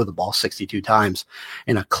throw the ball 62 times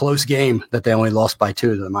in a close game that they only lost by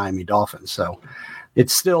 2 to the Miami Dolphins. So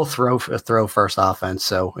it's still throw first offense.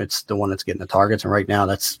 So it's the one that's getting the targets. And right now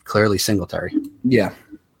that's clearly Singletary. Yeah.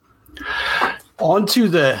 On to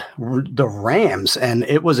the Rams, and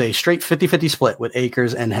it was a straight 50-50 split with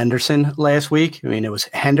Akers and Henderson last week. I mean, it was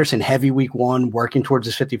Henderson heavy week 1, working towards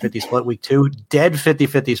this 50-50 split week 2, dead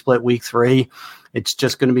 50-50 split week 3. It's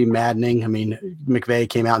just going to be maddening. I mean, McVay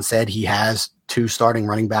came out and said he has 2 starting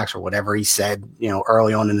running backs or whatever he said,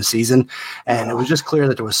 early on in the season. And it was just clear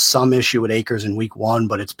that there was some issue with Akers in week 1,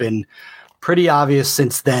 but it's been pretty obvious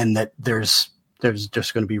since then that there's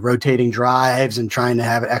just going to be rotating drives and trying to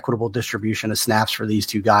have an equitable distribution of snaps for these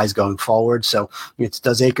 2 guys going forward. So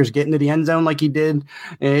does Akers get into the end zone like he did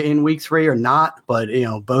in week 3 or not? But,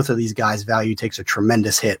 both of these guys' value takes a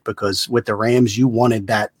tremendous hit because with the Rams, you wanted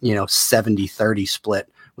that, 70-30 split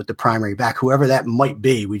with the primary back, whoever that might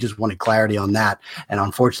be. We just wanted clarity on that. And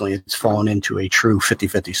unfortunately, it's fallen into a true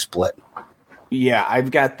 50-50 split. Yeah, I've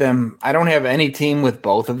got them. I don't have any team with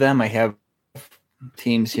both of them. I have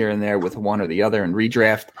teams here and there with one or the other in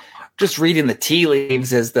redraft. Just reading the tea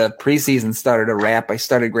leaves as the preseason started to wrap, I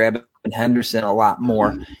started grabbing Henderson a lot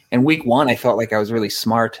more. And week 1, I felt like I was really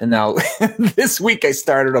smart. And now this week I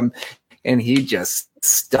started him and he just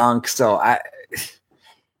stunk. So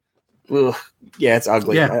it's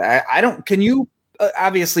ugly. Yeah. I don't, can you,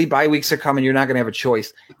 obviously bye weeks are coming. You're not going to have a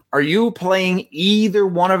choice. Are you playing either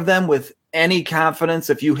one of them with any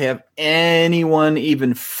confidence if you have anyone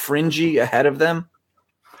even fringy ahead of them?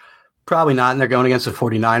 Probably not, and they're going against the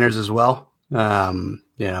 49ers as well.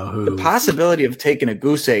 The possibility of taking a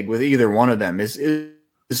goose egg with either one of them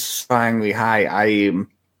is finally high. I am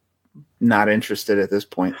not interested at this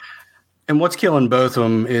point. And what's killing both of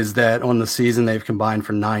them is that on the season they've combined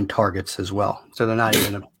for 9 targets as well. So they're not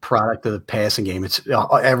even a product of the passing game. It's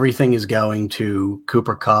everything is going to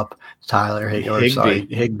Cooper Kupp,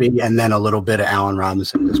 Higbee, and then a little bit of Allen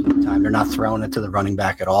Robinson at this point in time. They're not throwing it to the running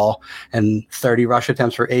back at all. And 30 rush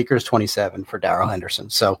attempts for Akers, 27 for Darrell Henderson.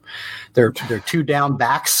 So they're 2 down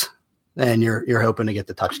backs, and you're hoping to get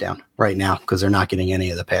the touchdown right now because they're not getting any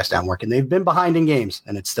of the pass down work. And they've been behind in games,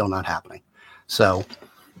 and it's still not happening. So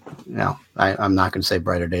I'm not going to say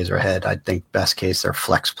brighter days are ahead. I think best case they're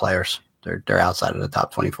flex players. They're outside of the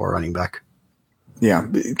top 24 running back. Yeah,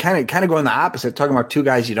 kind of going the opposite, talking about 2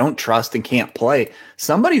 guys you don't trust and can't play.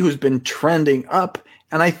 Somebody who's been trending up,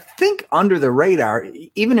 and I think under the radar,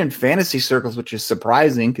 even in fantasy circles, which is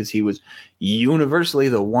surprising because he was universally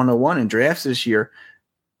the 101 in drafts this year,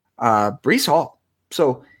 Breece Hall.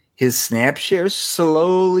 So his snap share's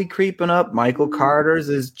slowly creeping up. Michael Carter's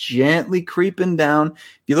is gently creeping down.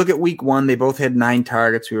 If you look at week 1, they both had 9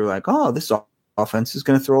 targets. We were like, oh, this offense is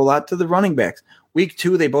going to throw a lot to the running backs. Week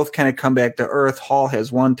 2, they both kind of come back to earth. Hall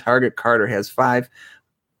has 1 target. Carter has 5.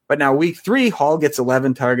 But now week 3, Hall gets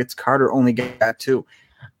 11 targets. Carter only got 2.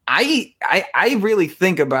 I really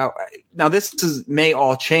think about now. May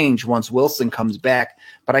all change once Wilson comes back,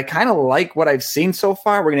 but I kind of like what I've seen so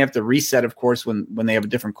far. We're gonna have to reset, of course, when they have a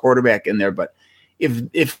different quarterback in there. But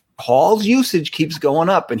if Hall's usage keeps going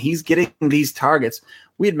up and he's getting these targets,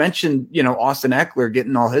 we had mentioned Austin Eckler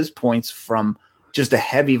getting all his points from just a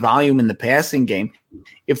heavy volume in the passing game.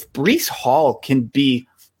 If Breece Hall can be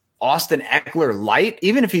Austin Eckler light,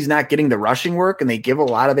 even if he's not getting the rushing work, and they give a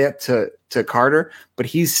lot of that to Carter, but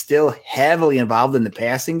he's still heavily involved in the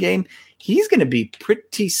passing game, he's going to be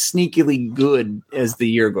pretty sneakily good as the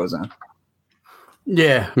year goes on.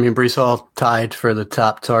 Yeah, I mean, Breece Hall tied for the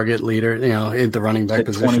top target leader, in the running back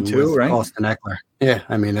position 22, with right? Austin Eckler. Yeah,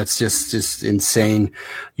 I mean, that's just insane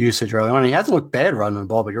usage early on. He hasn't looked bad running the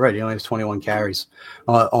ball, but you're right. He only has 21 carries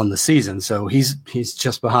on the season, so he's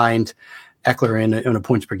just behind Eckler in a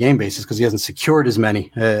points per game basis because he hasn't secured as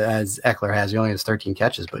many as Eckler has. He only has 13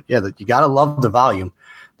 catches. But yeah, you got to love the volume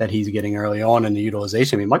that he's getting early on in the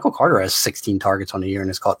utilization. I mean, Michael Carter has 16 targets on the year and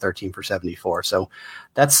has caught 13 for 74. So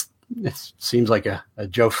it seems like a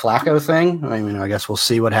Joe Flacco thing. I mean, I guess we'll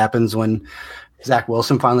see what happens when Zach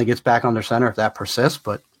Wilson finally gets back under center if that persists.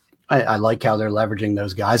 But I like how they're leveraging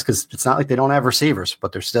those guys because it's not like they don't have receivers,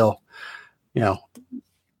 but they're still,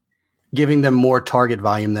 giving them more target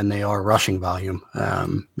volume than they are rushing volume,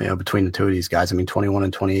 between the 2 of these guys. I mean, 21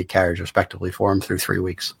 and 28 carries respectively for them through 3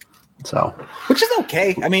 weeks. So, which is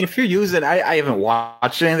okay. I mean, if you're using, I haven't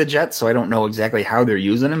watched any of the Jets, so I don't know exactly how they're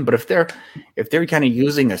using them. But if they're kind of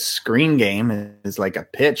using a screen game as like a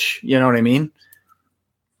pitch, you know what I mean?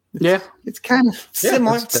 It's kind of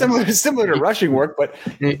similar to rushing work, but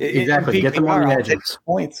exactly. Get them on the edges.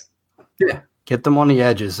 Points. Yeah, get them on the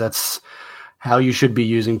edges. That's how you should be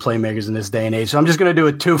using playmakers in this day and age. So I'm just going to do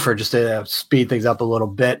a twofer just to speed things up a little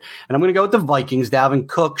bit. And I'm going to go with the Vikings. Dalvin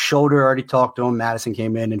Cook, shoulder, already talked to him. Madison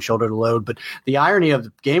came in and shouldered the load. But the irony of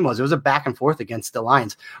the game was it was a back and forth against the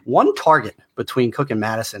Lions. 1 target between Cook and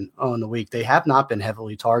Madison on the week. They have not been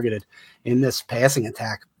heavily targeted in this passing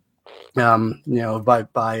attack.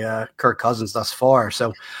 By Kirk Cousins thus far.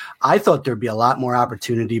 So I thought there'd be a lot more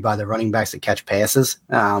opportunity by the running backs to catch passes.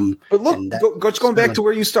 But look, going back to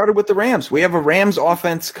where you started with the Rams. We have a Rams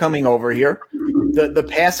offense coming over here. The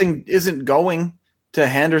passing isn't going to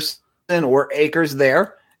Henderson or Akers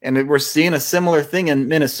there, and we're seeing a similar thing in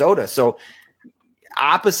Minnesota. So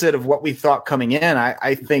opposite of what we thought coming in,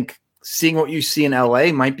 I think seeing what you see in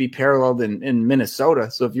LA might be paralleled in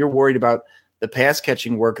Minnesota. So if you're worried about the pass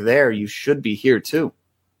catching work there, you should be here too.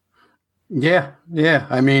 Yeah.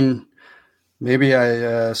 I mean, maybe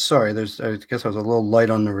I guess I was a little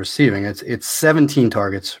light on the receiving. It's 17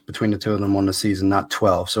 targets between the 2 of them on the season, not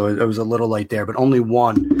 12. So it was a little light there, but only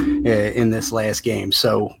 1 in this last game.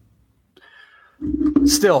 So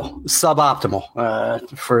still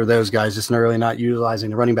suboptimal for those guys, just really not utilizing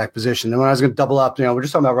the running back position. And when I was going to double up, we're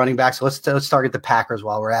just talking about running backs. So let's target the Packers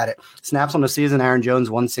while we're at it. Snaps on the season, Aaron Jones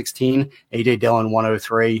 116, A.J. Dillon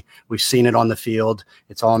 103. We've seen it on the field.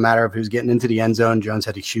 It's all a matter of who's getting into the end zone. Jones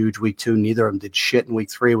had a huge week 2. Neither of them did shit in week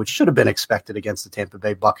 3, which should have been expected against the Tampa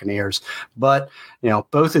Bay Buccaneers. But,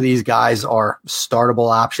 both of these guys are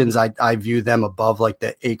startable options. I view them above like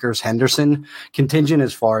the Akers-Henderson contingent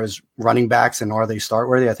as far as running backs and are they start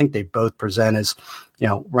worthy? I think they both present as,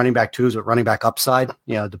 running back 2s with running back upside,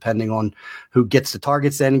 depending on who gets the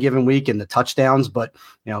targets any given week and the touchdowns. But,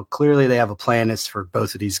 clearly they have a plan is for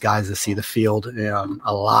both of these guys to see the field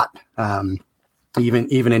a lot. even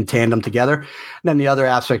in tandem together. And then the other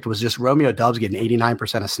aspect was just Romeo Doubs getting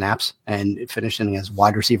 89% of snaps and finishing as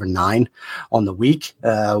wide receiver 9 on the week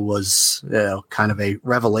was kind of a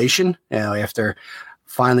revelation after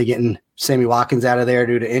finally getting Sammy Watkins out of there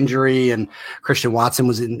due to injury and Christian Watson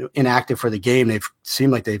was inactive for the game. They've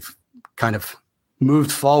seemed like they've kind of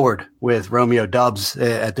moved forward with Romeo Doubs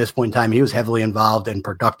at this point in time. He was heavily involved and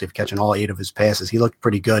productive, catching all 8 of his passes. He looked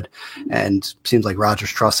pretty good and seems like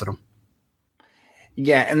Rodgers trusted him.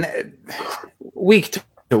 Yeah, and week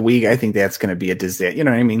to week, I think that's going to be a disaster. You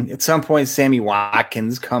know what I mean? At some point, Sammy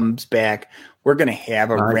Watkins comes back. We're going to have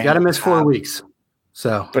a got to miss 4 weeks.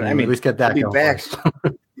 So, but I mean, at least get that be back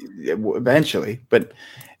eventually. But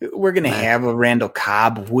we're going to have a Randall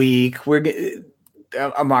Cobb week.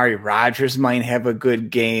 Amari Rodgers might have a good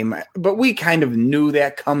game, but we kind of knew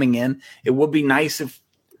that coming in. It would be nice if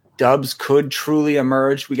Doubs could truly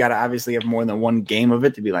emerge. We got to obviously have more than one game of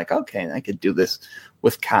it to be like, okay, I could do this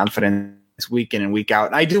with confidence week in and week out.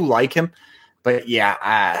 And I do like him, but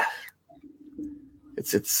yeah,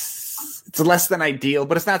 it's less than ideal,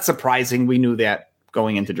 but it's not surprising. We knew that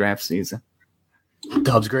going into draft season.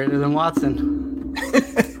 Doubs greater than Watson.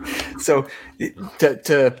 So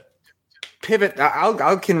to pivot,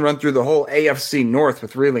 I can run through the whole AFC North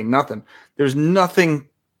with really nothing. There's nothing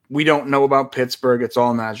we don't know about Pittsburgh. It's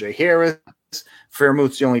all Najee Harris.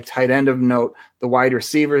 Fairmouth's the only tight end of note. The wide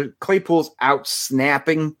receiver, Claypool's out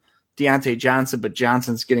snapping Deontay Johnson, but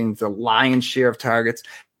Johnson's getting the lion's share of targets.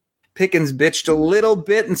 Pickens bitched a little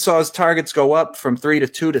bit and saw his targets go up from 3 to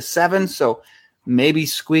 2 to 7. So maybe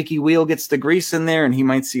squeaky wheel gets the grease in there and he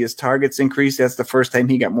might see his targets increase. That's the first time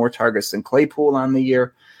he got more targets than Claypool on the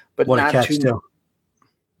year. But what not a catch, too. too.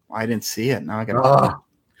 I didn't see it. Now I got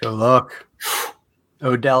go look.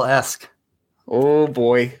 Odell-esque. Oh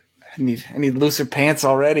boy, I need looser pants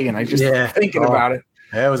already, and I just thinking about it.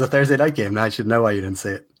 Yeah, it was a Thursday night game. Now I should know why you didn't see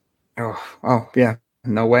it. Oh yeah,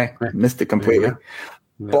 no way, missed it completely.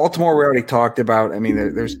 Yeah. Baltimore we already talked about. I mean,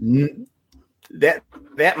 there's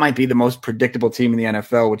that might be the most predictable team in the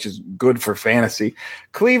NFL, which is good for fantasy.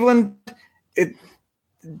 Cleveland,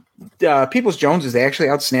 Peoples-Jones is actually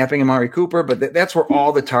out snapping Amari Cooper, but that's where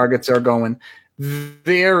all the targets are going.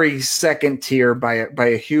 Very second tier by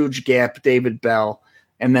a huge gap, David Bell,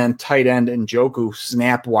 and then tight end Njoku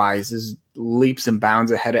snap wise is leaps and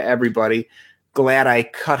bounds ahead of everybody. Glad I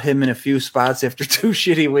cut him in a few spots after 2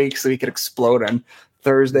 shitty weeks so he could explode on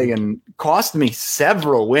Thursday and cost me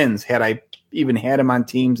several wins had I even had him on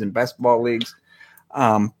teams in best ball leagues.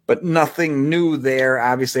 But nothing new there.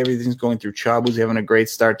 Obviously, everything's going through Chubb, who's having a great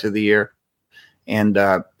start to the year, and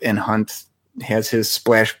Hunt has his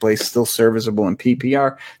splash play still serviceable in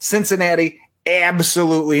PPR. Cincinnati,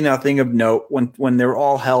 absolutely nothing of note. When they're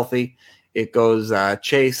all healthy, it goes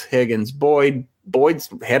Chase, Higgins, Boyd. Boyd's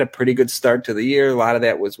had a pretty good start to the year. A lot of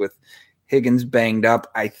that was with Higgins banged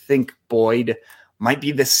up. I think Boyd might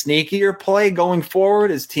be the sneakier play going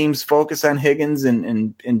forward as teams focus on Higgins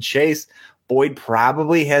and Chase. Boyd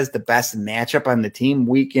probably has the best matchup on the team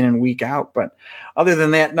week in and week out. But other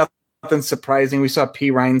than that, nothing surprising. We saw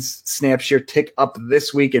P. Ryan's snap share tick up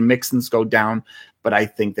this week and Mixon's go down. But I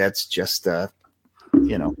think that's just a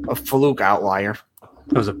fluke outlier.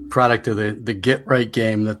 It was a product of the get right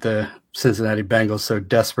game that the Cincinnati Bengals so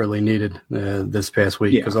desperately needed this past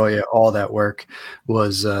week because all that work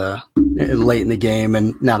was late in the game,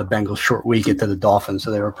 and now the Bengals short week into the Dolphins,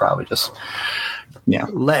 so they were probably just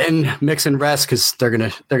letting Mixon rest because they're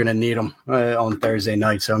gonna need him on Thursday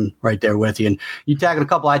night. So I'm right there with you. And you tackled a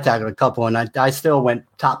couple, I tackled a couple, and I still went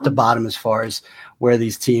top to bottom as far as where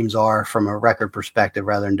these teams are from a record perspective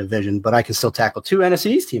rather than division. But I can still tackle 2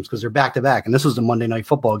 NFC East teams because they're back to back. And this was the Monday Night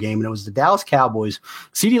Football game, and it was the Dallas Cowboys.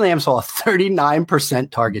 CeeDee Lamb saw a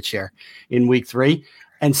 39% target share in week 3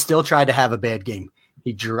 and still tried to have a bad game.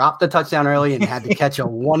 He dropped the touchdown early and had to catch a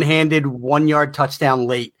one-handed 1-yard touchdown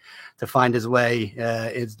late to find his way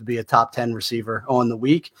is to be a top 10 receiver on the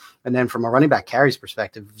week. And then from a running back carries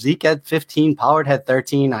perspective, Zeke had 15, Pollard had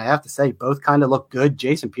 13. I have to say, both kind of look good.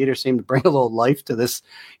 Jason Peters seemed to bring a little life to this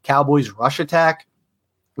Cowboys rush attack.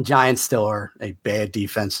 Giants still are a bad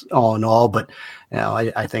defense all in all, but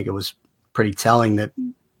I think it was pretty telling that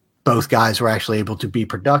both guys were actually able to be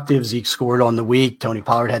productive. Zeke scored on the week. Tony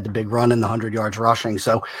Pollard had the big run in the 100 yards rushing.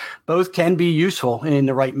 So both can be useful in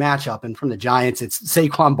the right matchup. And from the Giants, it's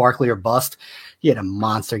Saquon Barkley or bust. He had a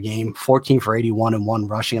monster game, 14 for 81 and 1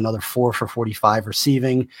 rushing, another 4 for 45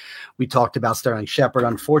 receiving. We talked about Sterling Shepard,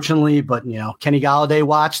 unfortunately, but Kenny Golladay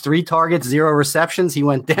watched 3 targets, 0 receptions. He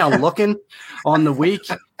went down looking on the week.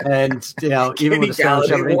 And even with the Sterling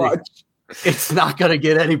Shepard, it's not going to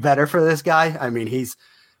get any better for this guy. I mean, he's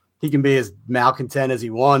he can be as malcontent as he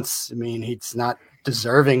wants. I mean, he's not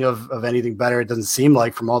deserving of anything better. It doesn't seem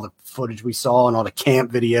like, from all the footage we saw and all the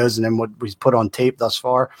camp videos and then what we've put on tape thus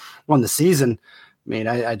far on the season. I mean,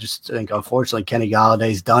 I just think, unfortunately, Kenny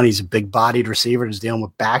Galladay's done. He's a big-bodied receiver just dealing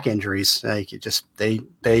with back injuries. Like, it just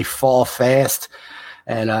they fall fast.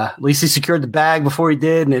 And at least he secured the bag before he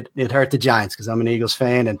did, and it hurt the Giants because I'm an Eagles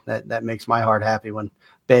fan, and that makes my heart happy when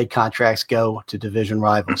bad contracts go to division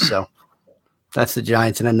rivals. So that's the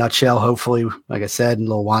Giants in a nutshell. Hopefully, like I said,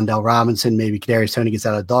 little Wan'Dale Robinson, maybe Kadarius Toney gets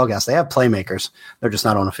out of the doghouse. They have playmakers. They're just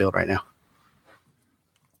not on the field right now.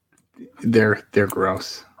 They're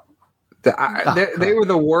gross. They were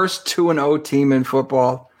the worst 2-0 team in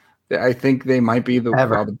football. I think they might be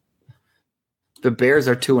the Bears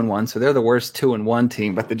are 2-1, so they're the worst 2-1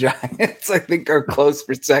 team. But the Giants, I think, are close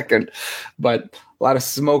for second. But a lot of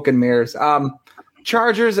smoke and mirrors.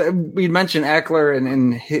 Chargers, we mentioned Eckler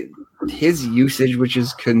and his usage, which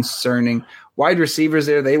is concerning. Wide receivers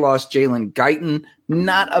there, they lost Jalen Guyton.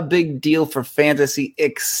 Not a big deal for fantasy,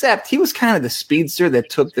 except he was kind of the speedster that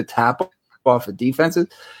took the top off of defenses.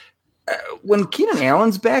 When Keenan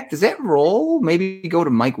Allen's back, does that role maybe go to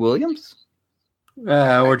Mike Williams?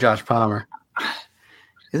 Or Josh Palmer.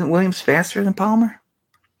 Isn't Williams faster than Palmer?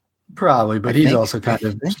 Probably, but he's also kind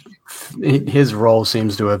of – his role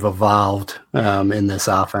seems to have evolved in this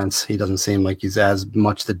offense. He doesn't seem like he's as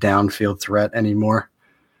much the downfield threat anymore.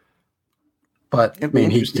 But, I mean,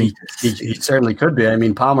 he certainly could be. I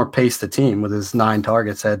mean, Palmer paced the team with his 9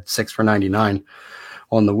 targets, had 6 for 99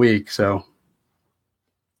 on the week. So,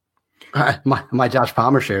 my Josh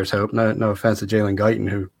Palmer shares hope. No offense to Jalen Guyton,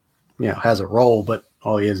 who, has a role, but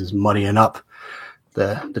all he is muddying up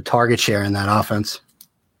the target share in that offense.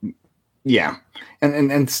 Yeah.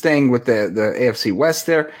 And staying with the AFC West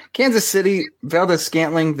there, Kansas City,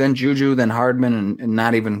 Valdez-Scantling, then Juju, then Hardman, and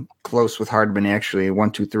not even close with Hardman, actually,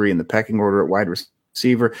 1, 2, 3 in the pecking order at wide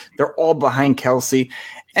receiver. They're all behind Kelsey.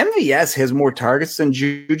 MVS has more targets than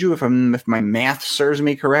Juju, if my math serves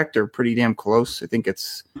me correct, or pretty damn close. I think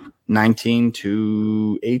it's 19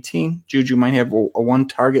 to 18. Juju might have a 1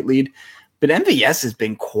 target lead. But MVS has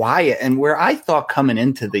been quiet, and where I thought coming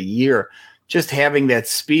into the year, just having that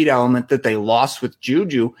speed element that they lost with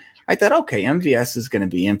Juju, I thought, okay, MVS is going to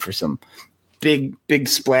be in for some big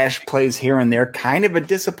splash plays here and there. Kind of a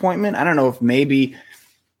disappointment. I don't know if maybe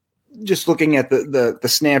just looking at the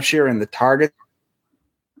snap share and the target,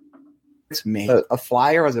 it's a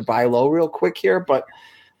flyer as a buy low real quick here, but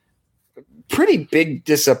pretty big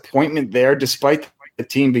disappointment there, despite the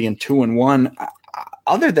team being 2-1.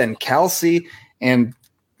 Other than Kelsey and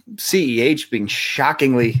CEH being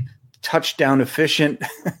shockingly touchdown efficient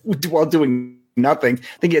while doing nothing.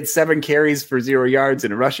 I think he had 7 carries for 0 yards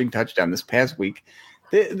and a rushing touchdown this past week.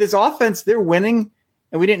 This offense, they're winning,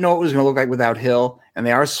 and we didn't know what it was going to look like without Hill, and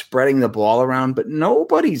they are spreading the ball around, but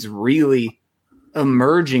nobody's really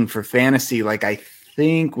emerging for fantasy like I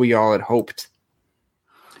think we all had hoped.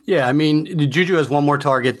 Yeah, I mean, Juju has 1 more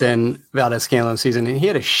target than Valdez-Scantling season, and he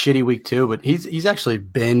had a shitty week too, but he's actually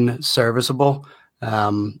been serviceable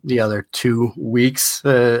the other 2 weeks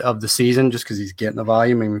of the season just because he's getting the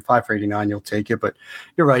volume. I mean, 5 for 89, you'll take it, but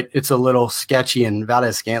you're right, it's a little sketchy, and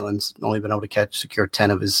Valdez-Scantling's only been able to secure 10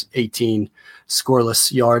 of his 18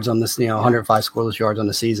 scoreless yards on this, 105 scoreless yards on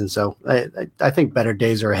the season. So I think better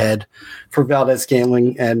days are ahead for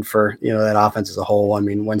Valdez-Scantling and for, that offense as a whole. I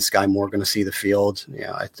mean, when's Sky Moore going to see the field?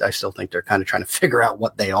 I still think they're kind of trying to figure out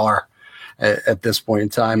what they are at this point in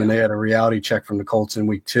time, and they had a reality check from the Colts in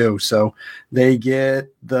week 2. So they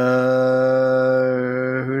get They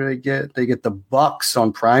get the Bucks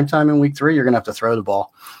on primetime in week 3. You're going to have to throw the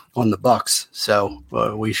ball on the Bucks. So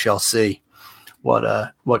we shall see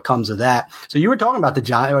what comes of that. So you were talking about the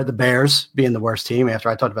Giants or the Bears being the worst team after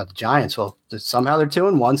I talked about the Giants. Well, somehow they're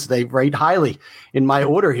 2-1, so they rate highly in my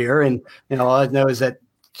order here. And all I know is that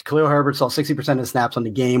Khalil Herbert saw 60% of the snaps on the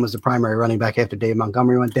game, was the primary running back after Dave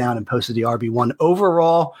Montgomery went down, and posted the RB1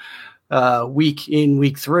 overall week in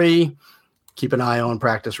week 3. Keep an eye on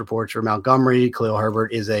practice reports for Montgomery. Khalil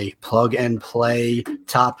Herbert is a plug-and-play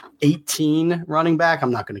top 18 running back.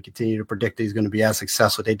 I'm not going to continue to predict that he's going to be as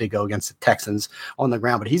successful. They did go against the Texans on the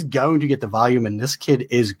ground, but he's going to get the volume, and this kid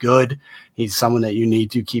is good. He's someone that you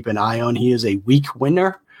need to keep an eye on. He is a weak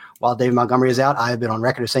winner. While David Montgomery is out, I have been on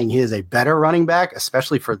record as saying he is a better running back,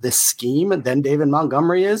 especially for this scheme, than David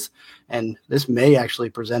Montgomery is. And this may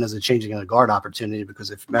actually present as a changing of the guard opportunity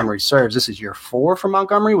because if memory serves, this is year 4 for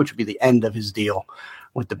Montgomery, which would be the end of his deal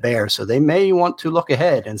with the Bears. So they may want to look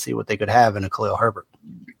ahead and see what they could have in a Khalil Herbert.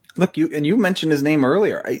 Look, you mentioned his name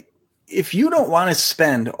earlier. If you don't want to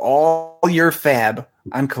spend all your fab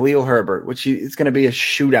on Khalil Herbert, which is going to be a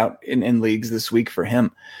shootout in leagues this week for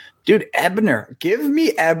him, Dude, Ebner. Give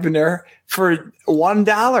me Ebner for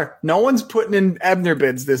 $1. No one's putting in Ebner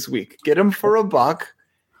bids this week. Get him for $1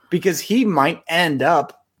 because he might end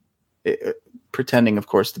up pretending, of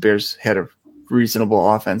course, the Bears had a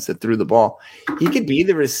reasonable offense that threw the ball. He could be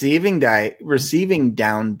the receiving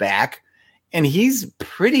down back, and he's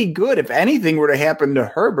pretty good. If anything were to happen to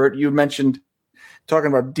Herbert, you mentioned talking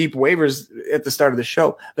about deep waivers at the start of the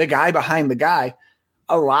show, the guy behind the guy.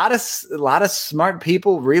 A lot of smart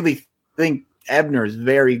people really think Ebner is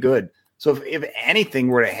very good. So if anything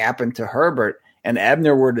were to happen to Herbert and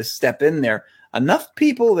Ebner were to step in there, enough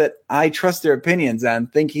people that I trust their opinions on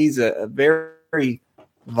think he's a very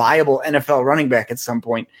viable NFL running back at some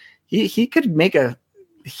point. He could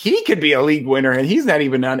be a league winner, and he's not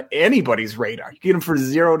even on anybody's radar. You get him for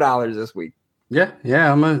 $0 this week.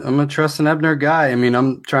 Yeah, I'm a trust an Ebner guy. I mean,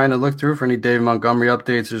 I'm trying to look through for any David Montgomery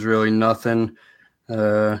updates. There's really nothing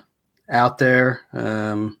out there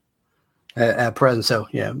at present. So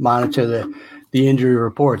yeah, monitor the injury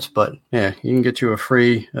reports. But yeah, you can get you a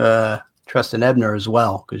free trust in Ebner as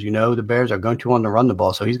well, because the Bears are going to want to run the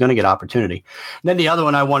ball, so he's going to get opportunity. And then the other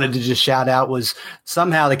one I wanted to just shout out was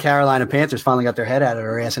somehow the Carolina Panthers finally got their head out of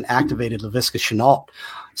their ass and activated Laviska Shenault.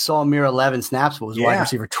 Saw a mere 11 snaps, but was wide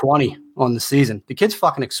receiver 20 on the season. The kid's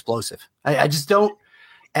fucking explosive. I just don't.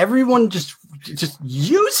 Everyone just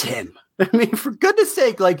use him. I mean, for goodness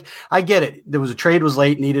sake, like, I get it. There was a trade was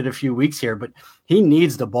late, needed a few weeks here, but he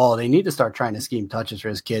needs the ball. They need to start trying to scheme touches for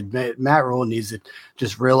his kid. Matt Rule needs to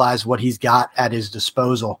just realize what he's got at his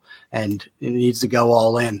disposal, and he needs to go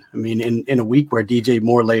all in. I mean, in a week where DJ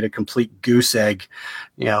Moore laid a complete goose egg,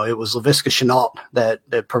 it was Laviska Shenault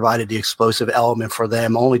that provided the explosive element for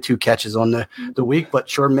them. Only 2 catches on the week, but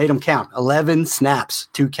sure made him count. 11 snaps,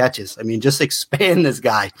 2 catches. I mean, just expand this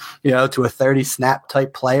guy, to a 30-snap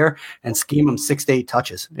type player and scheme him 6 to 8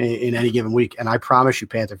 touches in any given week. And I promise you,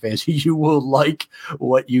 Panther fans, you will like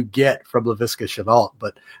what you get from Laviska Shenault.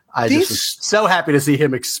 But I just was so happy to see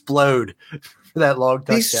him explode for that long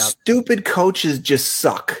touchdown. These stupid coaches just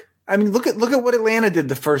suck. I mean, look at what Atlanta did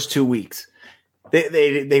the first 2 weeks.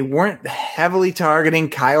 They weren't heavily targeting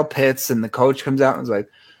Kyle Pitts, and the coach comes out and is like,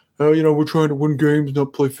 "Oh, we're trying to win games,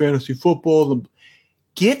 not play fantasy football."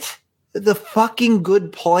 Get the fucking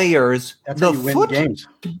good players. That's how you win games.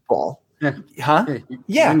 Football. Yeah. Huh?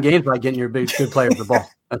 You win games by getting your good player the ball.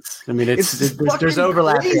 There's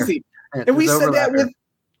overlap crazy. Here. And we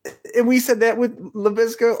said that with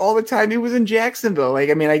Laviska all the time. He was in Jacksonville. Like,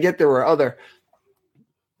 I mean, I get there were other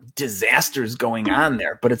disasters going on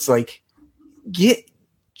there, but it's like,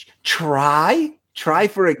 try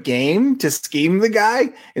for a game to scheme the guy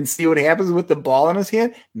and see what happens with the ball in his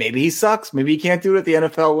hand. Maybe he sucks. Maybe he can't do it at the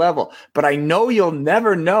NFL level. But I know you'll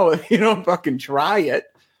never know if you don't fucking try it.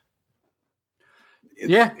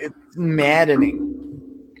 It's maddening.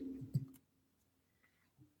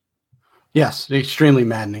 Yes, extremely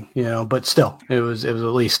maddening, but still, it was at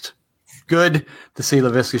least good to see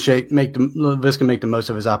Laviska make the most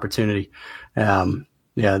of his opportunity.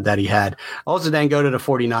 That he had. Also then go to the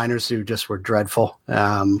 49ers, who just were dreadful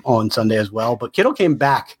on Sunday as well. But Kittle came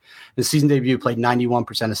back. His season debut, played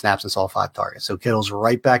 91% of snaps and saw 5 targets. So Kittle's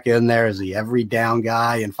right back in there as the every down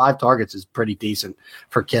guy, and 5 targets is pretty decent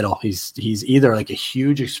for Kittle. He's either like a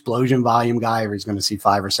huge explosion volume guy, or he's going to see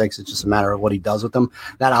 5 or 6. It's just a matter of what he does with them.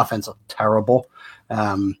 That offense looked terrible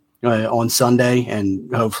on Sunday,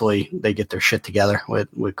 and hopefully they get their shit together with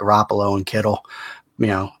Garoppolo and Kittle,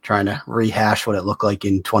 trying to rehash what it looked like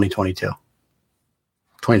in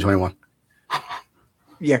 2021.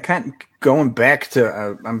 Yeah, kind of going back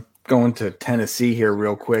to I'm going to Tennessee here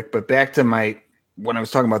real quick, but back to when I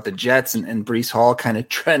was talking about the Jets and Breece Hall kind of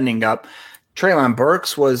trending up. Treylon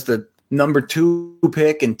Burks was the number 2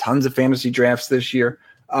 pick in tons of fantasy drafts this year.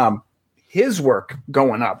 His work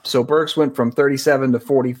going up. So Burks went from 37 to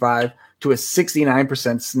 45 to a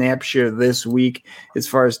 69% snap share this week. As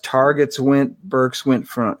far as targets went, Burks went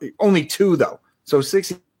from only 2 though. So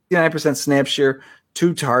 69% snap share,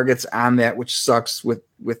 2 targets on that, which sucks with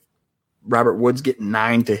Robert Woods getting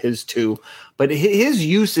 9 to his 2. But his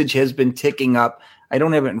usage has been ticking up. I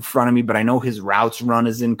don't have it in front of me, but I know his routes run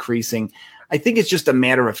is increasing. I think it's just a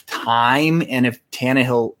matter of time. And if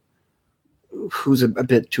Tannehill, who's a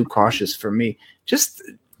bit too cautious for me,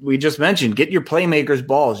 we just mentioned, get your playmakers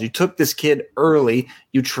balls. You took this kid early.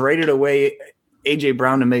 You traded away A.J.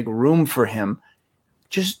 Brown to make room for him.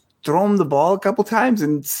 Just throw him the ball a couple times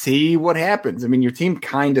and see what happens. I mean, your team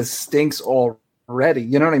kind of stinks already.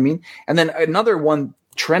 You know what I mean? And then another one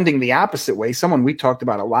trending the opposite way, someone we talked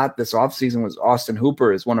about a lot this offseason was Austin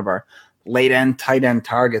Hooper as one of our late-end, tight-end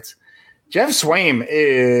targets. Jeff Swaim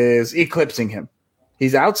is eclipsing him.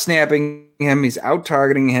 He's out snapping him. He's out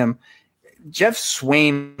targeting him. Jeff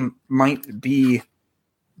Swaim might be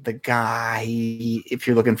the guy if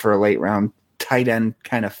you're looking for a late round tight end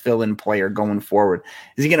kind of fill-in player going forward.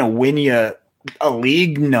 Is he going to win you a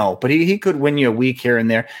league? No, but he could win you a week here and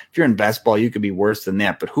there. If you're in best ball, you could be worse than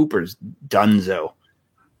that, but Hooper's donezo.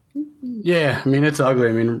 Yeah, I mean, it's ugly.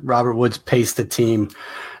 I mean, Robert Woods paced the team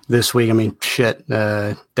this week. I mean, shit,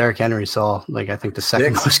 Derrick Henry saw, I think the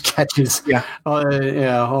second most catches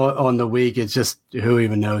on the week. It's just who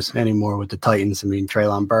even knows anymore with the Titans. I mean,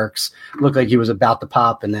 Treylon Burks looked like he was about to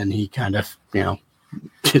pop, and then he kind of,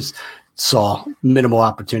 just saw minimal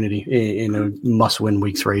opportunity in a must-win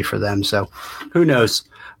week 3 for them. So who knows?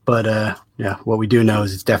 But, what we do know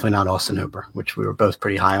is it's definitely not Austin Hooper, which we were both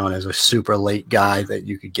pretty high on as a super late guy that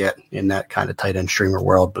you could get in that kind of tight end streamer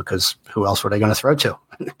world, because who else were they going to throw to?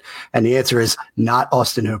 And the answer is not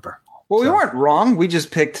Austin Hooper. Well, we weren't wrong. We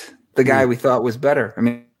just picked the guy we thought was better. I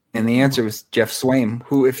mean, and the answer was Jeff Swaim,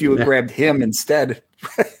 who, if you had grabbed him instead,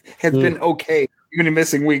 has been okay, even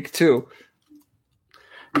missing week 2.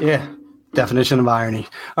 Yeah. Definition of irony.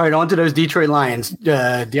 All right, on to those Detroit Lions.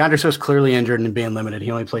 DeAndre Swift's clearly injured and being limited. He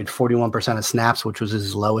only played 41% of snaps, which was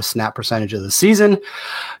his lowest snap percentage of the season.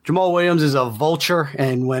 Jamal Williams is a vulture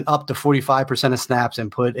and went up to 45% of snaps and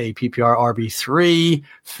put a PPR RB3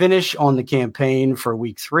 finish on the campaign for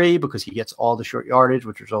week 3 because he gets all the short yardage,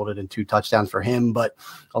 which resulted in 2 touchdowns for him. But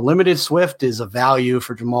a limited Swift is a value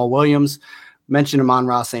for Jamal Williams. Mentioned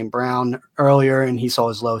Amon-Ra St. Brown earlier, and he saw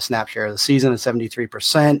his lowest snap share of the season at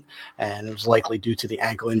 73%, and it was likely due to the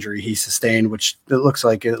ankle injury he sustained, which it looks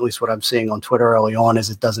like, at least what I'm seeing on Twitter early on, is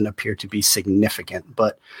it doesn't appear to be significant.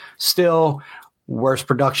 But still, worst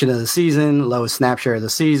production of the season, lowest snap share of the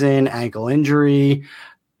season, ankle injury,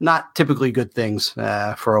 not typically good things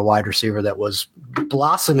for a wide receiver that was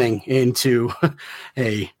blossoming into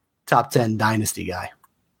a top 10 dynasty guy.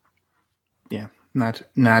 Yeah,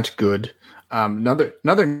 not good. Another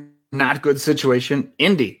not good situation.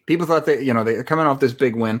 Indy. People thought that, they're coming off this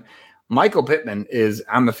big win. Michael Pittman is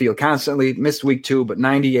on the field constantly, missed week 2, but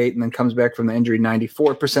 98, and then comes back from the injury,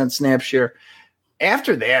 94% snap share.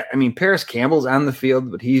 After that, I mean, Paris Campbell's on the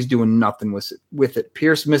field, but he's doing nothing with it.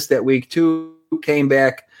 Pierce missed that week 2, came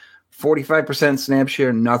back, 45% snap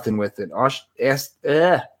share, nothing with it.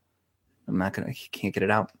 Can't get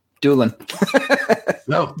it out. Doolin.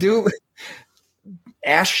 No. Doolin.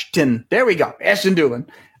 Ashton. There we go. Ashton Doolin.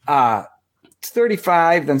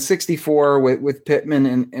 35, then 64 with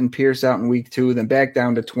Pittman and Pierce out in week 2, then back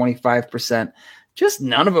down to 25%. Just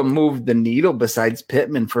none of them moved the needle besides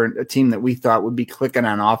Pittman for a team that we thought would be clicking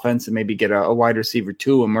on offense and maybe get a wide receiver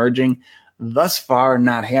 2 emerging. Thus far,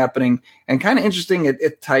 not happening. And kind of interesting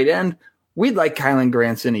at tight end, we'd like Kylan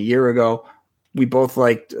Granson a year ago. We both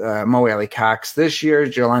liked Mo Alley Cox this year.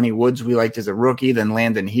 Jelani Woods we liked as a rookie. Then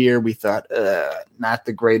Landon here, we thought not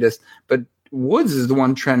the greatest. But Woods is the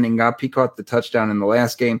one trending up. He caught the touchdown in the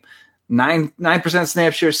last game. 9%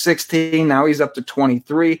 snap share, 16. Now he's up to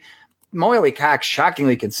 23. Mo Alley Cox,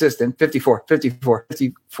 shockingly consistent, 54,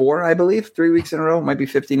 I believe, 3 weeks in a row. Might be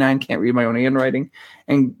 59. Can't read my own handwriting.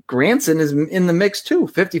 And Granson is in the mix too,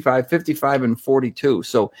 55, and 42.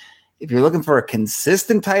 So if you're looking for a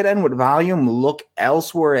consistent tight end with volume, look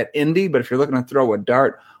elsewhere at Indy. But if you're looking to throw a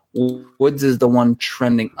dart, Woods is the one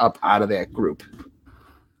trending up out of that group.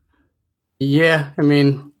 Yeah, I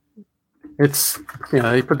mean, it's,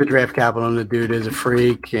 they put the draft capital on the dude is a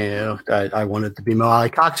freak. I wanted to be Mo Alley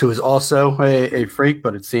Cox, who is also a freak,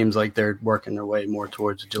 but it seems like they're working their way more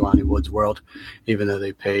towards the Jelani Woods world, even though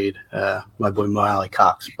they paid my boy Mo Alley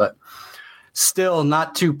Cox. But still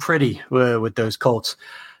not too pretty with those Colts.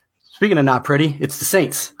 Speaking of not pretty, it's the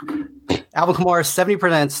Saints. Alvin Kamara,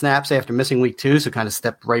 70% snaps after missing week 2, so kind of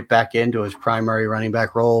stepped right back into his primary running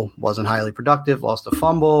back role. Wasn't highly productive, lost a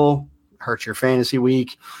fumble, hurt your fantasy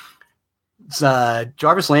week.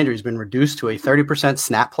 Jarvis Landry has been reduced to a 30%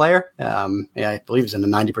 snap player. I believe he's in the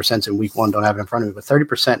 90% in week 1. Don't have it in front of me, but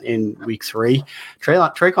 30% in week 3.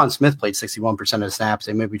 Traquan Smith played 61% of the snaps.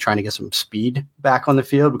 They may be trying to get some speed back on the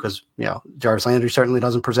field because, Jarvis Landry certainly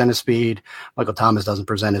doesn't present his speed. Michael Thomas doesn't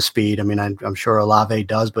present his speed. I mean, I'm sure Olave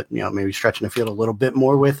does, but, maybe stretching the field a little bit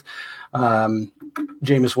more with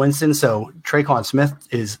Jameis Winston. So Traquan Smith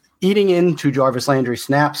is eating into Jarvis Landry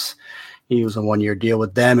snaps. He was a 1-year deal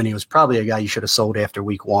with them, and he was probably a guy you should have sold after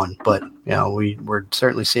week 1. But, we're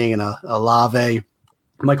certainly seeing a Olave,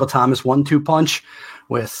 Michael Thomas 1-2 punch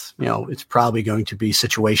with, it's probably going to be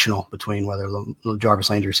situational between whether Jarvis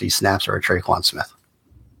Landry sees snaps or a Traquan Smith.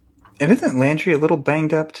 And isn't Landry a little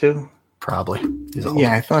banged up too? Probably.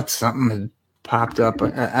 Yeah, I thought something had popped up.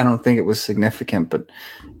 I don't think it was significant, but,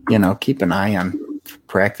 keep an eye on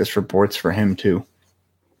practice reports for him too.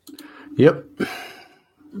 Yep.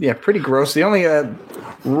 Yeah, pretty gross. The only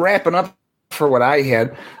wrapping up for what I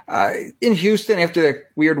had in Houston after that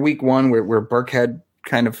weird week one where Burkhead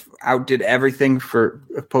kind of outdid everything for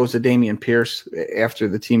opposed to Dameon Pierce after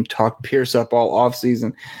the team talked Pierce up all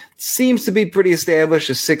offseason. Seems to be pretty established,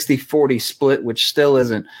 a 60-40 split, which still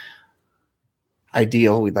isn't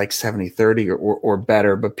ideal. We'd like 70-30 or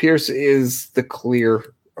better, but Pierce is the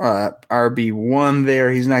clear RB1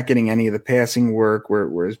 there. He's not getting any of the passing work,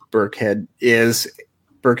 whereas Burkhead is.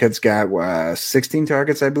 Burkhead's got 16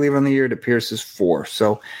 targets, I believe, on the year to Pierce's 4.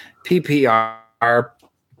 So PPR,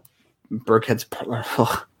 Burkhead's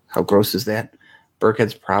how gross is that?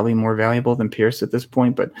 Burkhead's probably more valuable than Pierce at this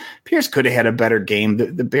point, but Pierce could have had a better game.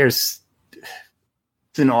 The Bears'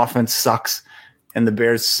 offense sucks, and the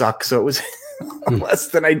Bears suck, so it was a less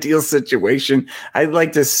than ideal situation. I'd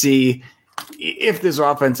like to see if this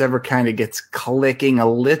offense ever kind of gets clicking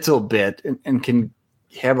a little bit and can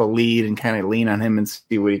have a lead and kind of lean on him and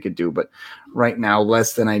see what he could do. But right now,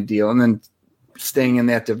 less than ideal. And then staying in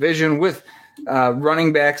that division with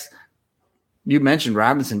running backs, you mentioned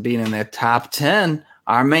Robinson being in that top 10.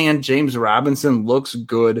 Our man, James Robinson, looks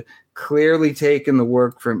good, clearly taking the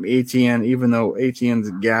work from Etienne, even though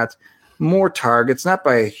Etienne's got more targets, not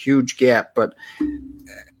by a huge gap, but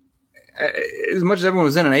as much as everyone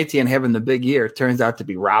was in on Etienne having the big year, it turns out to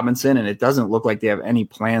be Robinson, and it doesn't look like they have any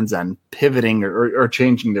plans on pivoting or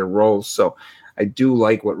changing their roles. So I do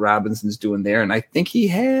like what Robinson's doing there, and I think he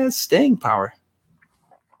has staying power.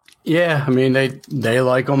 Yeah, I mean, they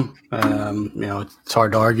like him. It's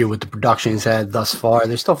hard to argue with the production he's had thus far.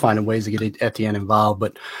 They're still finding ways to get Etienne involved,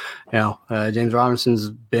 but James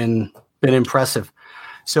Robinson's been impressive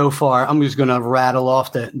so far. I'm just going to rattle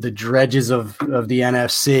off the dredges of the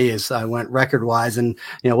NFC as I went record-wise. And,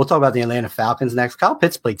 we'll talk about the Atlanta Falcons next. Kyle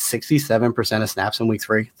Pitts played 67% of snaps in week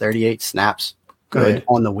 3, 38 snaps good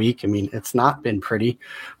on the week. I mean, it's not been pretty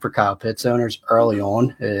for Kyle Pitts owners early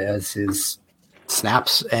on as his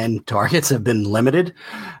snaps and targets have been limited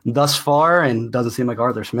thus far, and doesn't seem like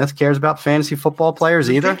Arthur Smith cares about fantasy football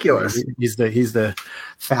players either. Ridiculous. He's the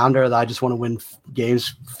founder of the I Just Want to Win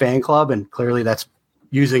Games fan club, and clearly that's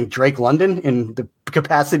using Drake London in the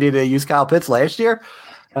capacity to use Kyle Pitts last year.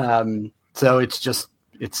 So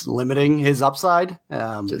it's limiting his upside.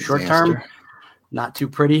 Short term, not too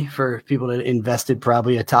pretty for people that invested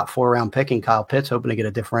probably a top 4 round pick in Kyle Pitts, hoping to get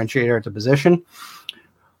a differentiator at the position.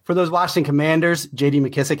 For those Washington Commanders, J.D.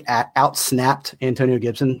 McKissick out-snapped Antonio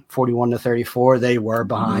Gibson 41-34. They were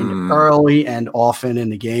behind early and often in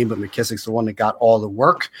the game, but McKissick's the one that got all the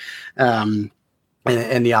work and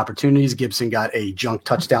the opportunities. Gibson got a junk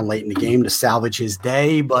touchdown late in the game to salvage his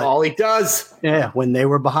day. But all he does. Yeah, when they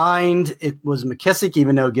were behind, it was McKissick,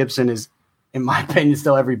 even though Gibson is, in my opinion,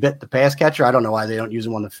 still every bit the pass catcher. I don't know why they don't use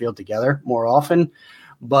him on the field together more often,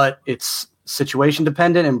 but it's situation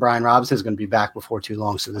dependent, and Brian Robinson is going to be back before too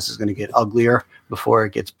long, so this is going to get uglier before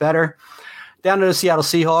it gets better. Down to the Seattle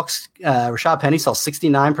Seahawks, Rashad Penny saw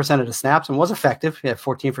 69% of the snaps and was effective. He had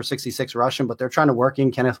 14 for 66 rushing, but they're trying to work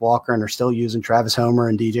in Kenneth Walker, and they're still using Travis Homer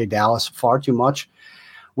and DJ Dallas far too much.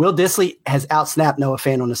 Will Dissly has outsnapped Noah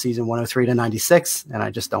Fant on the season 103-96, and I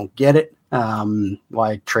just don't get it.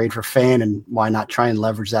 Why trade for Fant, and why not try and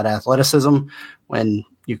leverage that athleticism when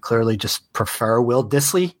you clearly just prefer Will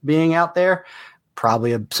Dissly being out there?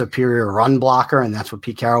 Probably a superior run blocker, and that's what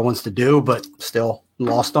Pete Carroll wants to do, but still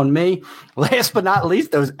lost on me. Last but not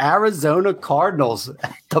least, those Arizona Cardinals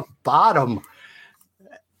at the bottom.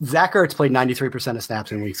 Zach Ertz played 93% of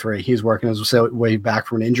snaps in week 3. He's working his way back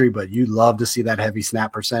from an injury, but you'd love to see that heavy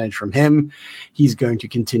snap percentage from him. He's going to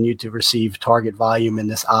continue to receive target volume in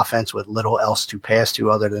this offense with little else to pass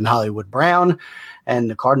to other than Hollywood Brown, and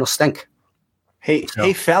the Cardinals stink. Hey,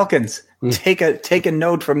 Falcons, take a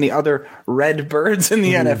note from the other red birds in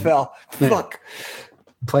the NFL. Look.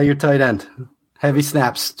 Play your tight end. Heavy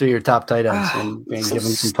snaps to your top tight ends and give them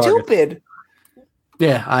some targets. Stupid.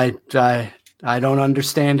 Yeah, I don't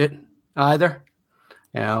understand it either.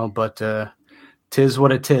 But tis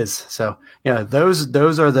what it is. So,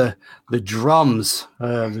 those are the drums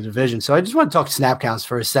of the division. So I just want to talk snap counts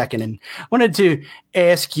for a second, and wanted to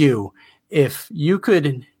ask you if you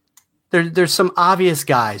could. There's some obvious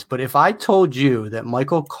guys, but if I told you that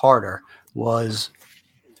Michael Carter was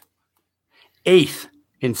 8th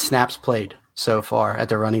in snaps played so far at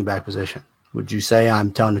the running back position, would you say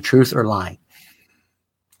I'm telling the truth or lying?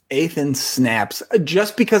 8th in snaps,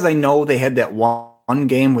 just because I know they had that one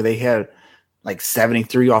game where they had like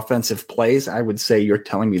 73 offensive plays, I would say you're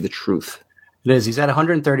telling me the truth. It is. He's at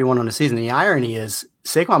 131 on the season. The irony is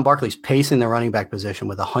Saquon Barkley's pacing the running back position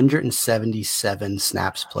with 177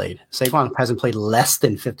 snaps played. Saquon hasn't played less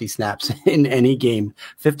than 50 snaps in any game,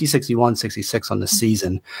 50, 61, 66 on the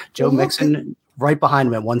season. Joe Mixon right behind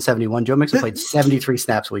him at 171. Joe Mixon played 73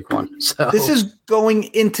 snaps week 1. So this is going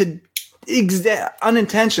into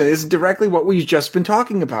unintentionally. This is directly what we've just been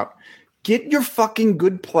talking about. Get your fucking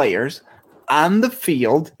good players on the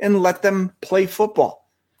field and let them play football.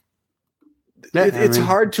 It's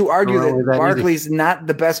hard to argue that Barkley's not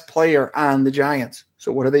the best player on the Giants.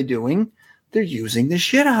 So what are they doing? They're using the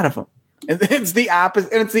shit out of him. And it's the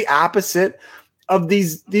opposite. And it's the opposite of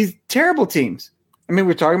these terrible teams. I mean,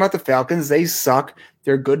 we're talking about the Falcons. They suck.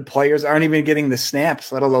 Their good players aren't even getting the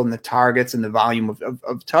snaps, let alone the targets and the volume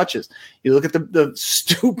of touches. You look at the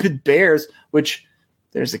stupid Bears, which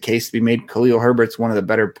there's a case to be made. Khalil Herbert's one of the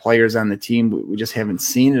better players on the team. We just haven't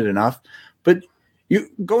seen it enough. But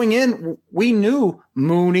going in, we knew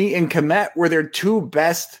Mooney and Kmet were their two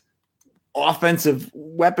best offensive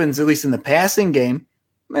weapons, at least in the passing game.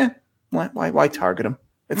 Why target them?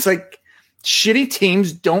 It's like shitty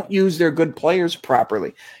teams don't use their good players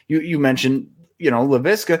properly. You mentioned,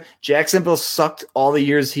 Laviska. Jacksonville sucked all the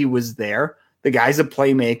years he was there. The guy's a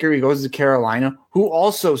playmaker. He goes to Carolina, who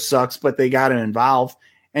also sucks, but they got him involved,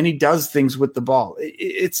 and he does things with the ball.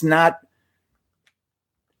 It's not.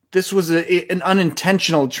 This was an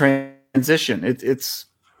unintentional transition. It's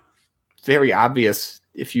very obvious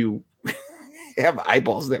if you have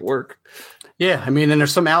eyeballs that work. Yeah, I mean, and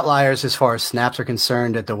there's some outliers as far as snaps are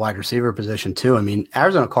concerned at the wide receiver position too. I mean,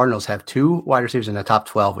 Arizona Cardinals have 2 wide receivers in the top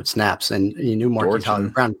 12 with snaps, and you knew Marquise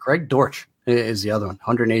Brown. Greg Dortch is the other one,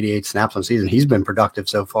 188 snaps on season. He's been productive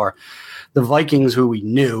so far. The Vikings, who we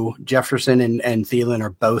knew, Jefferson and Thielen are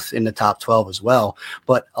both in the top 12 as well,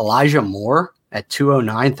 but Elijah Moore at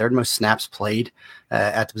 209, third most snaps played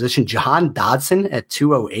at the position. Jahan Dodson at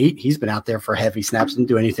 208. He's been out there for heavy snaps. Didn't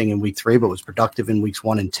do anything in week 3, but was productive in weeks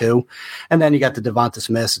 1 and 2. And then you got the Devonta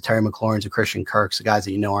Smiths, the Terry McLaurins, the Christian Kirks, the guys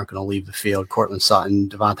that aren't going to leave the field. Cortland Sutton,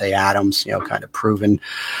 Devontae Adams, kind of proven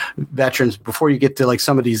veterans before you get to like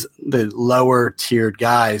some of the lower tiered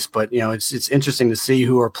guys. But, it's interesting to see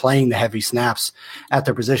who are playing the heavy snaps at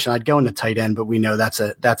their position. I'd go into tight end, but we know that's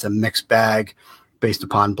a mixed bag based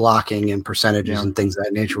upon blocking and percentages and things of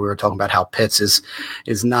that nature. We were talking about how Pitts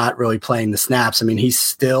is not really playing the snaps. I mean, he's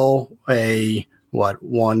still a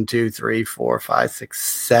 1, 2, 3, 4, 5,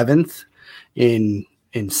 6, 7th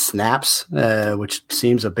in snaps, which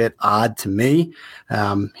seems a bit odd to me.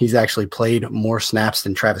 He's actually played more snaps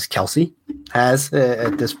than Travis Kelce has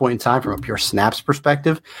at this point in time from a pure snaps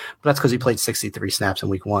perspective, but that's because he played 63 snaps in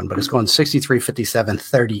week 1, but it's gone 63, 57,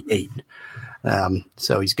 38.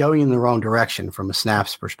 So he's going in the wrong direction from a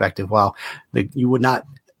snaps perspective. While you would not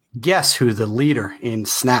guess who the leader in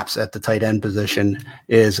snaps at the tight end position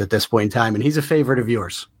is at this point in time, and he's a favorite of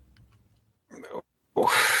yours.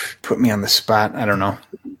 Put me on the spot. I don't know.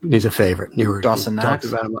 He's a favorite. Dawson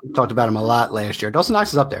Knox. Talked about him a lot last year. Dawson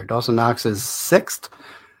Knox is up there. Dawson Knox is 6th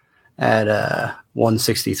at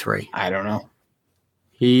 163. I don't know.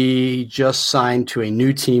 He just signed to a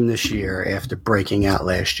new team this year after breaking out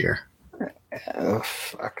last year. Oh,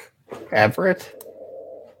 fuck. Everett?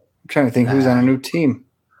 I'm trying to think who's on a new team.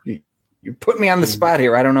 You put me on the spot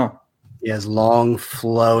here. I don't know. He has long,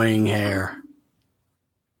 flowing hair.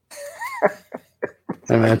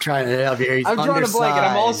 I'm trying to help you. I'm drawing a blank, and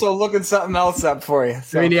I'm also looking something else up for you.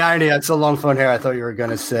 So. I mean, the irony, it's so long, flowing hair. I thought you were going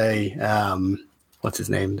to say, what's his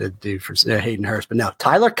name? The dude for Hayden Hurst. But no,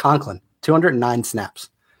 Tyler Conklin, 209 snaps.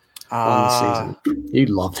 On the season. You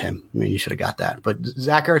loved him. I mean, you should have got that. But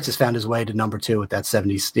Zach Ertz has found his way to number 2 with that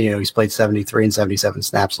 70. He's played 73 and 77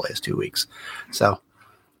 snaps the last 2 weeks. So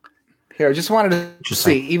here, I just wanted to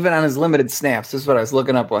see, even on his limited snaps, this is what I was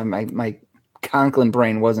looking up on. My Conklin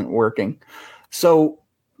brain wasn't working. So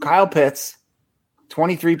Kyle Pitts,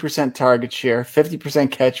 23% target share,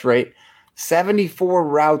 50% catch rate, 74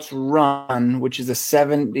 routes run, which is a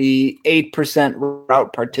 78%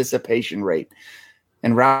 route participation rate.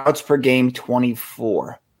 And routes per game,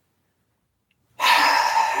 24.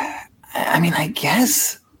 I mean, I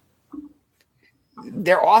guess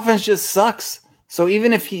their offense just sucks. So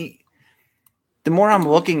even if the more I'm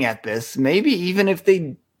looking at this, maybe even if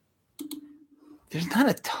there's not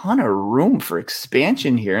a ton of room for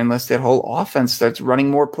expansion here unless that whole offense starts running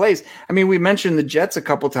more plays. I mean, we mentioned the Jets a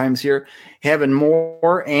couple times here, having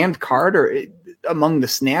Moore and Carter among the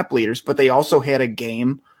snap leaders, but they also had a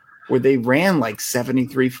game where they ran like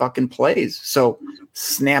 73 fucking plays. So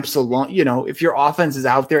snaps along, if your offense is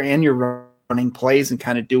out there and you're running plays and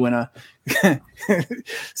kind of doing a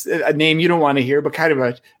name you don't want to hear, but kind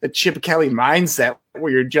of a Chip Kelly mindset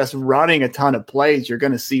where you're just running a ton of plays, you're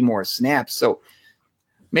going to see more snaps. So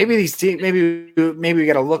maybe these teams, maybe we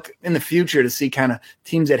got to look in the future to see kind of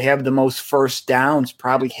teams that have the most first downs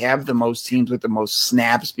probably have the most teams with the most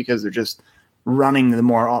snaps because they're just running the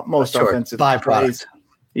most offensive plays.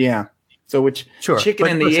 Yeah. So chicken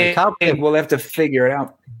and the egg, we'll have to figure it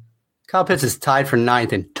out. Kyle Pitts is tied for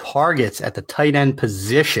 9th in targets at the tight end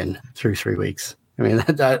position through 3 weeks. I mean,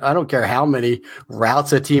 I don't care how many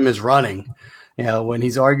routes a team is running. When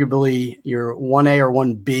he's arguably your 1A or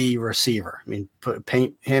 1B receiver. I mean,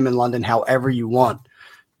 paint him in London however you want.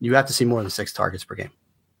 You have to see more than 6 targets per game.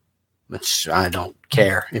 Which I don't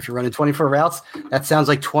care. If you're running 24 routes, that sounds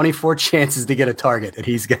like 24 chances to get a target, and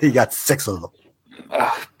he got 6 of them.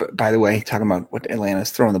 But by the way, talking about what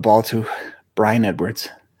Atlanta's throwing the ball to, Bryan Edwards,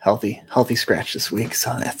 healthy scratch this week.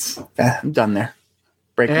 So I'm done there.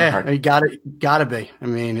 Break my heart. You gotta be. I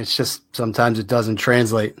mean, it's just sometimes it doesn't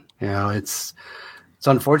translate. It's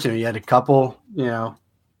unfortunate. You had a couple,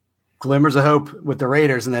 glimmers of hope with the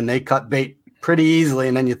Raiders, and then they cut bait pretty easily,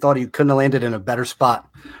 and then you thought he couldn't have landed in a better spot,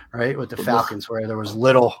 right, with the Falcons, where there was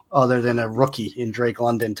little other than a rookie in Drake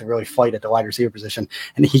London to really fight at the wide receiver position,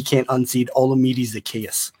 and he can't unseat Olamide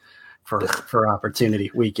Zaccheaus for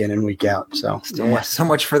opportunity week in and week out. So so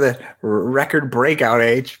much for the record breakout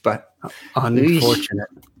age, but unfortunate.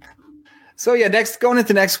 So going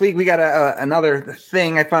into next week, we got another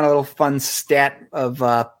thing. I found a little fun stat of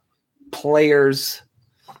players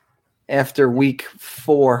after week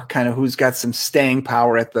 4, kind of who's got some staying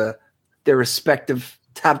power at their respective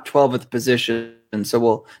top 12 at the position. And so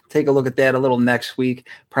we'll take a look at that a little next week.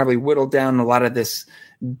 Probably whittle down a lot of this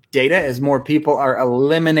data as more people are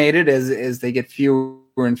eliminated as they get fewer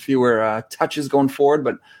and fewer touches going forward.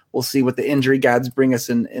 But we'll see what the injury gods bring us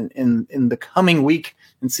in the coming week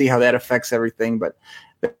and see how that affects everything. But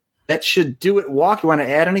that should do it. Walk, you want to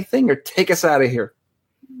add anything or take us out of here?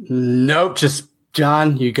 Nope. Just,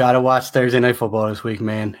 John, you got to watch Thursday Night Football this week,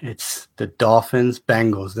 man. It's the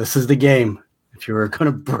Dolphins-Bengals. This is the game. If you were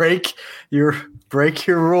going to break your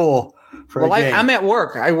rule for a game. I'm at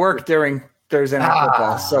work. I work during Thursday Night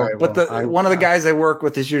Football. So, right, but one of the guys I work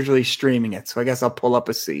with is usually streaming it. So I guess I'll pull up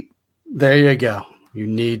a seat. There you go. You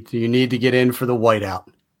need to get in for the whiteout.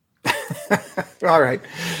 All right.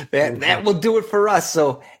 That will do it for us.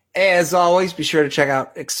 So as always, be sure to check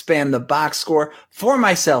out Expand the Box Score. For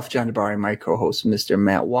myself, John DeBari, my co-host, Mr.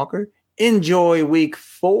 Matt Walker. Enjoy week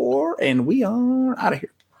 4, and we are out of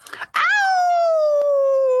here. Ow!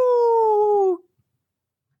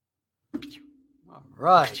 All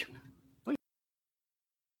right.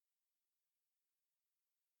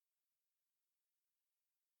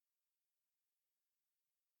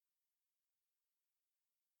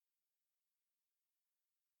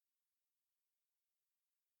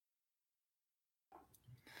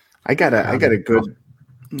 I got a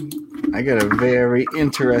very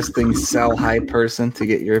interesting sell high person to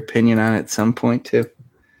get your opinion on at some point too.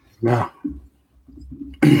 No.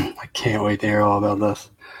 I can't wait to hear all about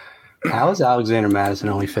this. How is Alexander Madison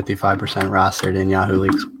only 55% rostered in Yahoo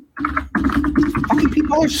leagues? Fucking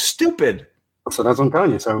people are stupid. So that's what I'm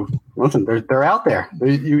telling you. So listen, they're out there.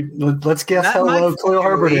 Let's guess how low Khalil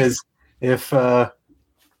Herbert is. If 50%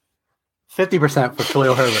 for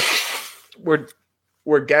Khalil Herbert.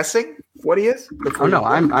 We're guessing what he is? Oh, no,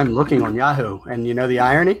 I'm looking on Yahoo. And you know the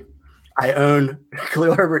irony? I own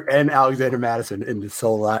Khalil Herbert and Alexander Madison in the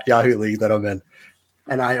sole Yahoo league that I'm in.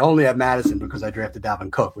 And I only have Madison because I drafted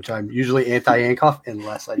Dalvin Cook, which I'm usually anti-handcuff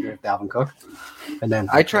unless I draft Dalvin Cook. And then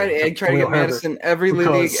I try to get Madison every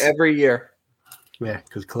league every year. Yeah,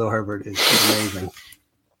 because Khalil Herbert is amazing.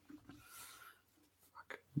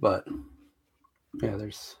 But, yeah,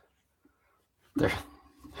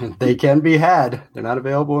 they can be had. They're not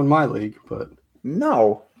available in my league, but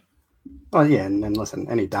no. Well, yeah, and then listen,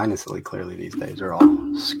 any dynasty league clearly these days are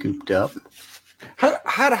all scooped up.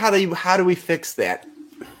 How do we fix that?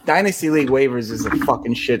 Dynasty league waivers is a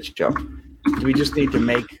fucking shit show. Do we just need to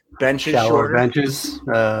make benches shorter? Benches.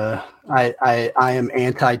 I am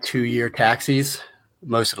anti 2-year taxis.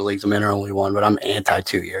 Most of the leagues I'm in are only 1, but I'm anti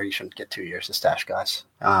 2-year. You shouldn't get 2 years to stash guys.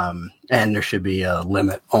 And there should be a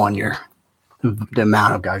limit on the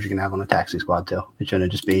amount of guys you can have on the taxi squad too. It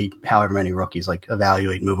shouldn't just be however many rookies, like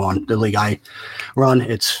evaluate, move on. The league I run,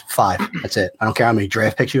 it's 5. That's it. I don't care how many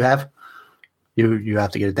draft picks you have. You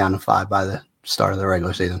have to get it down to 5 by the start of the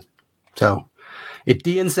regular season. So it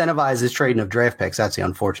de-incentivizes trading of draft picks. That's the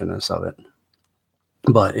unfortunateness of it.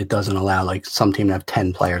 But it doesn't allow like some team to have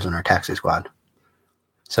 10 players in our taxi squad.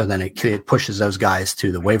 So then it pushes those guys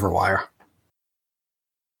to the waiver wire.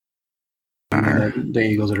 the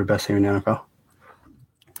Eagles are the best team in the NFL.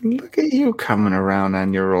 Look at you coming around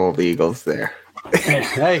on your old Eagles there.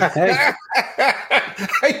 Hey.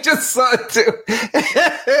 I just saw it too.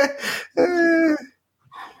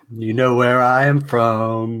 You know where I am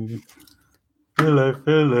from.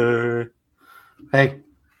 Filler. Hey,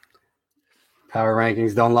 power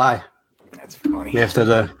rankings don't lie. That's funny.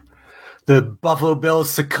 After the Buffalo Bills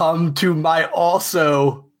succumb to my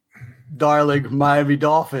also darling Miami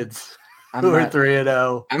Dolphins, who are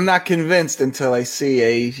 3-0. I'm not convinced until I see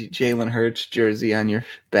a Jalen Hurts jersey on your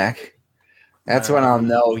back. That's when I'll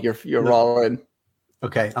know you're all in.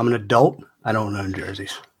 Okay, I'm an adult. I don't own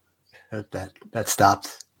jerseys. That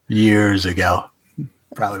stopped years ago.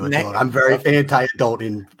 Probably with I'm very anti-adult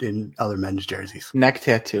in other men's jerseys. Neck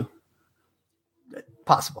tattoo.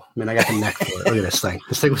 Possible. I mean, I got the neck for it. Look at this thing.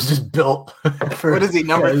 This thing was just built. What is he,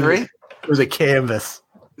 number 3? It was a canvas.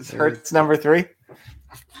 Is Hurts number 3?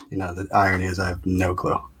 You know, the irony is I have no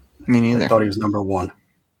clue. Me neither. I thought he was number 1. Is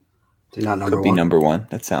he not number 1? Could be number 1.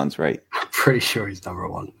 That sounds right. I'm pretty sure he's number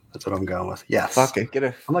 1. That's what I'm going with. Yes. Fuck it.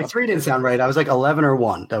 I'm like 3 didn't sound right. I was like 11 or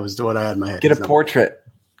 1. That was what I had in my head. Get a portrait.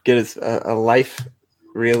 Get a life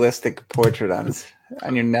realistic portrait on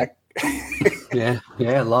your neck. Yeah.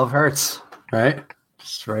 Love hurts, right?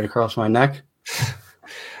 Just right across my neck.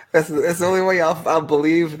 That's the only way I'll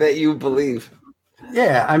believe that you believe.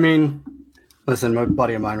 Yeah, I mean, listen, my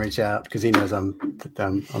buddy of mine reached out because he knows I'm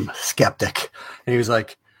a skeptic, and he was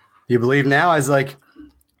like, "You believe now?" I was like,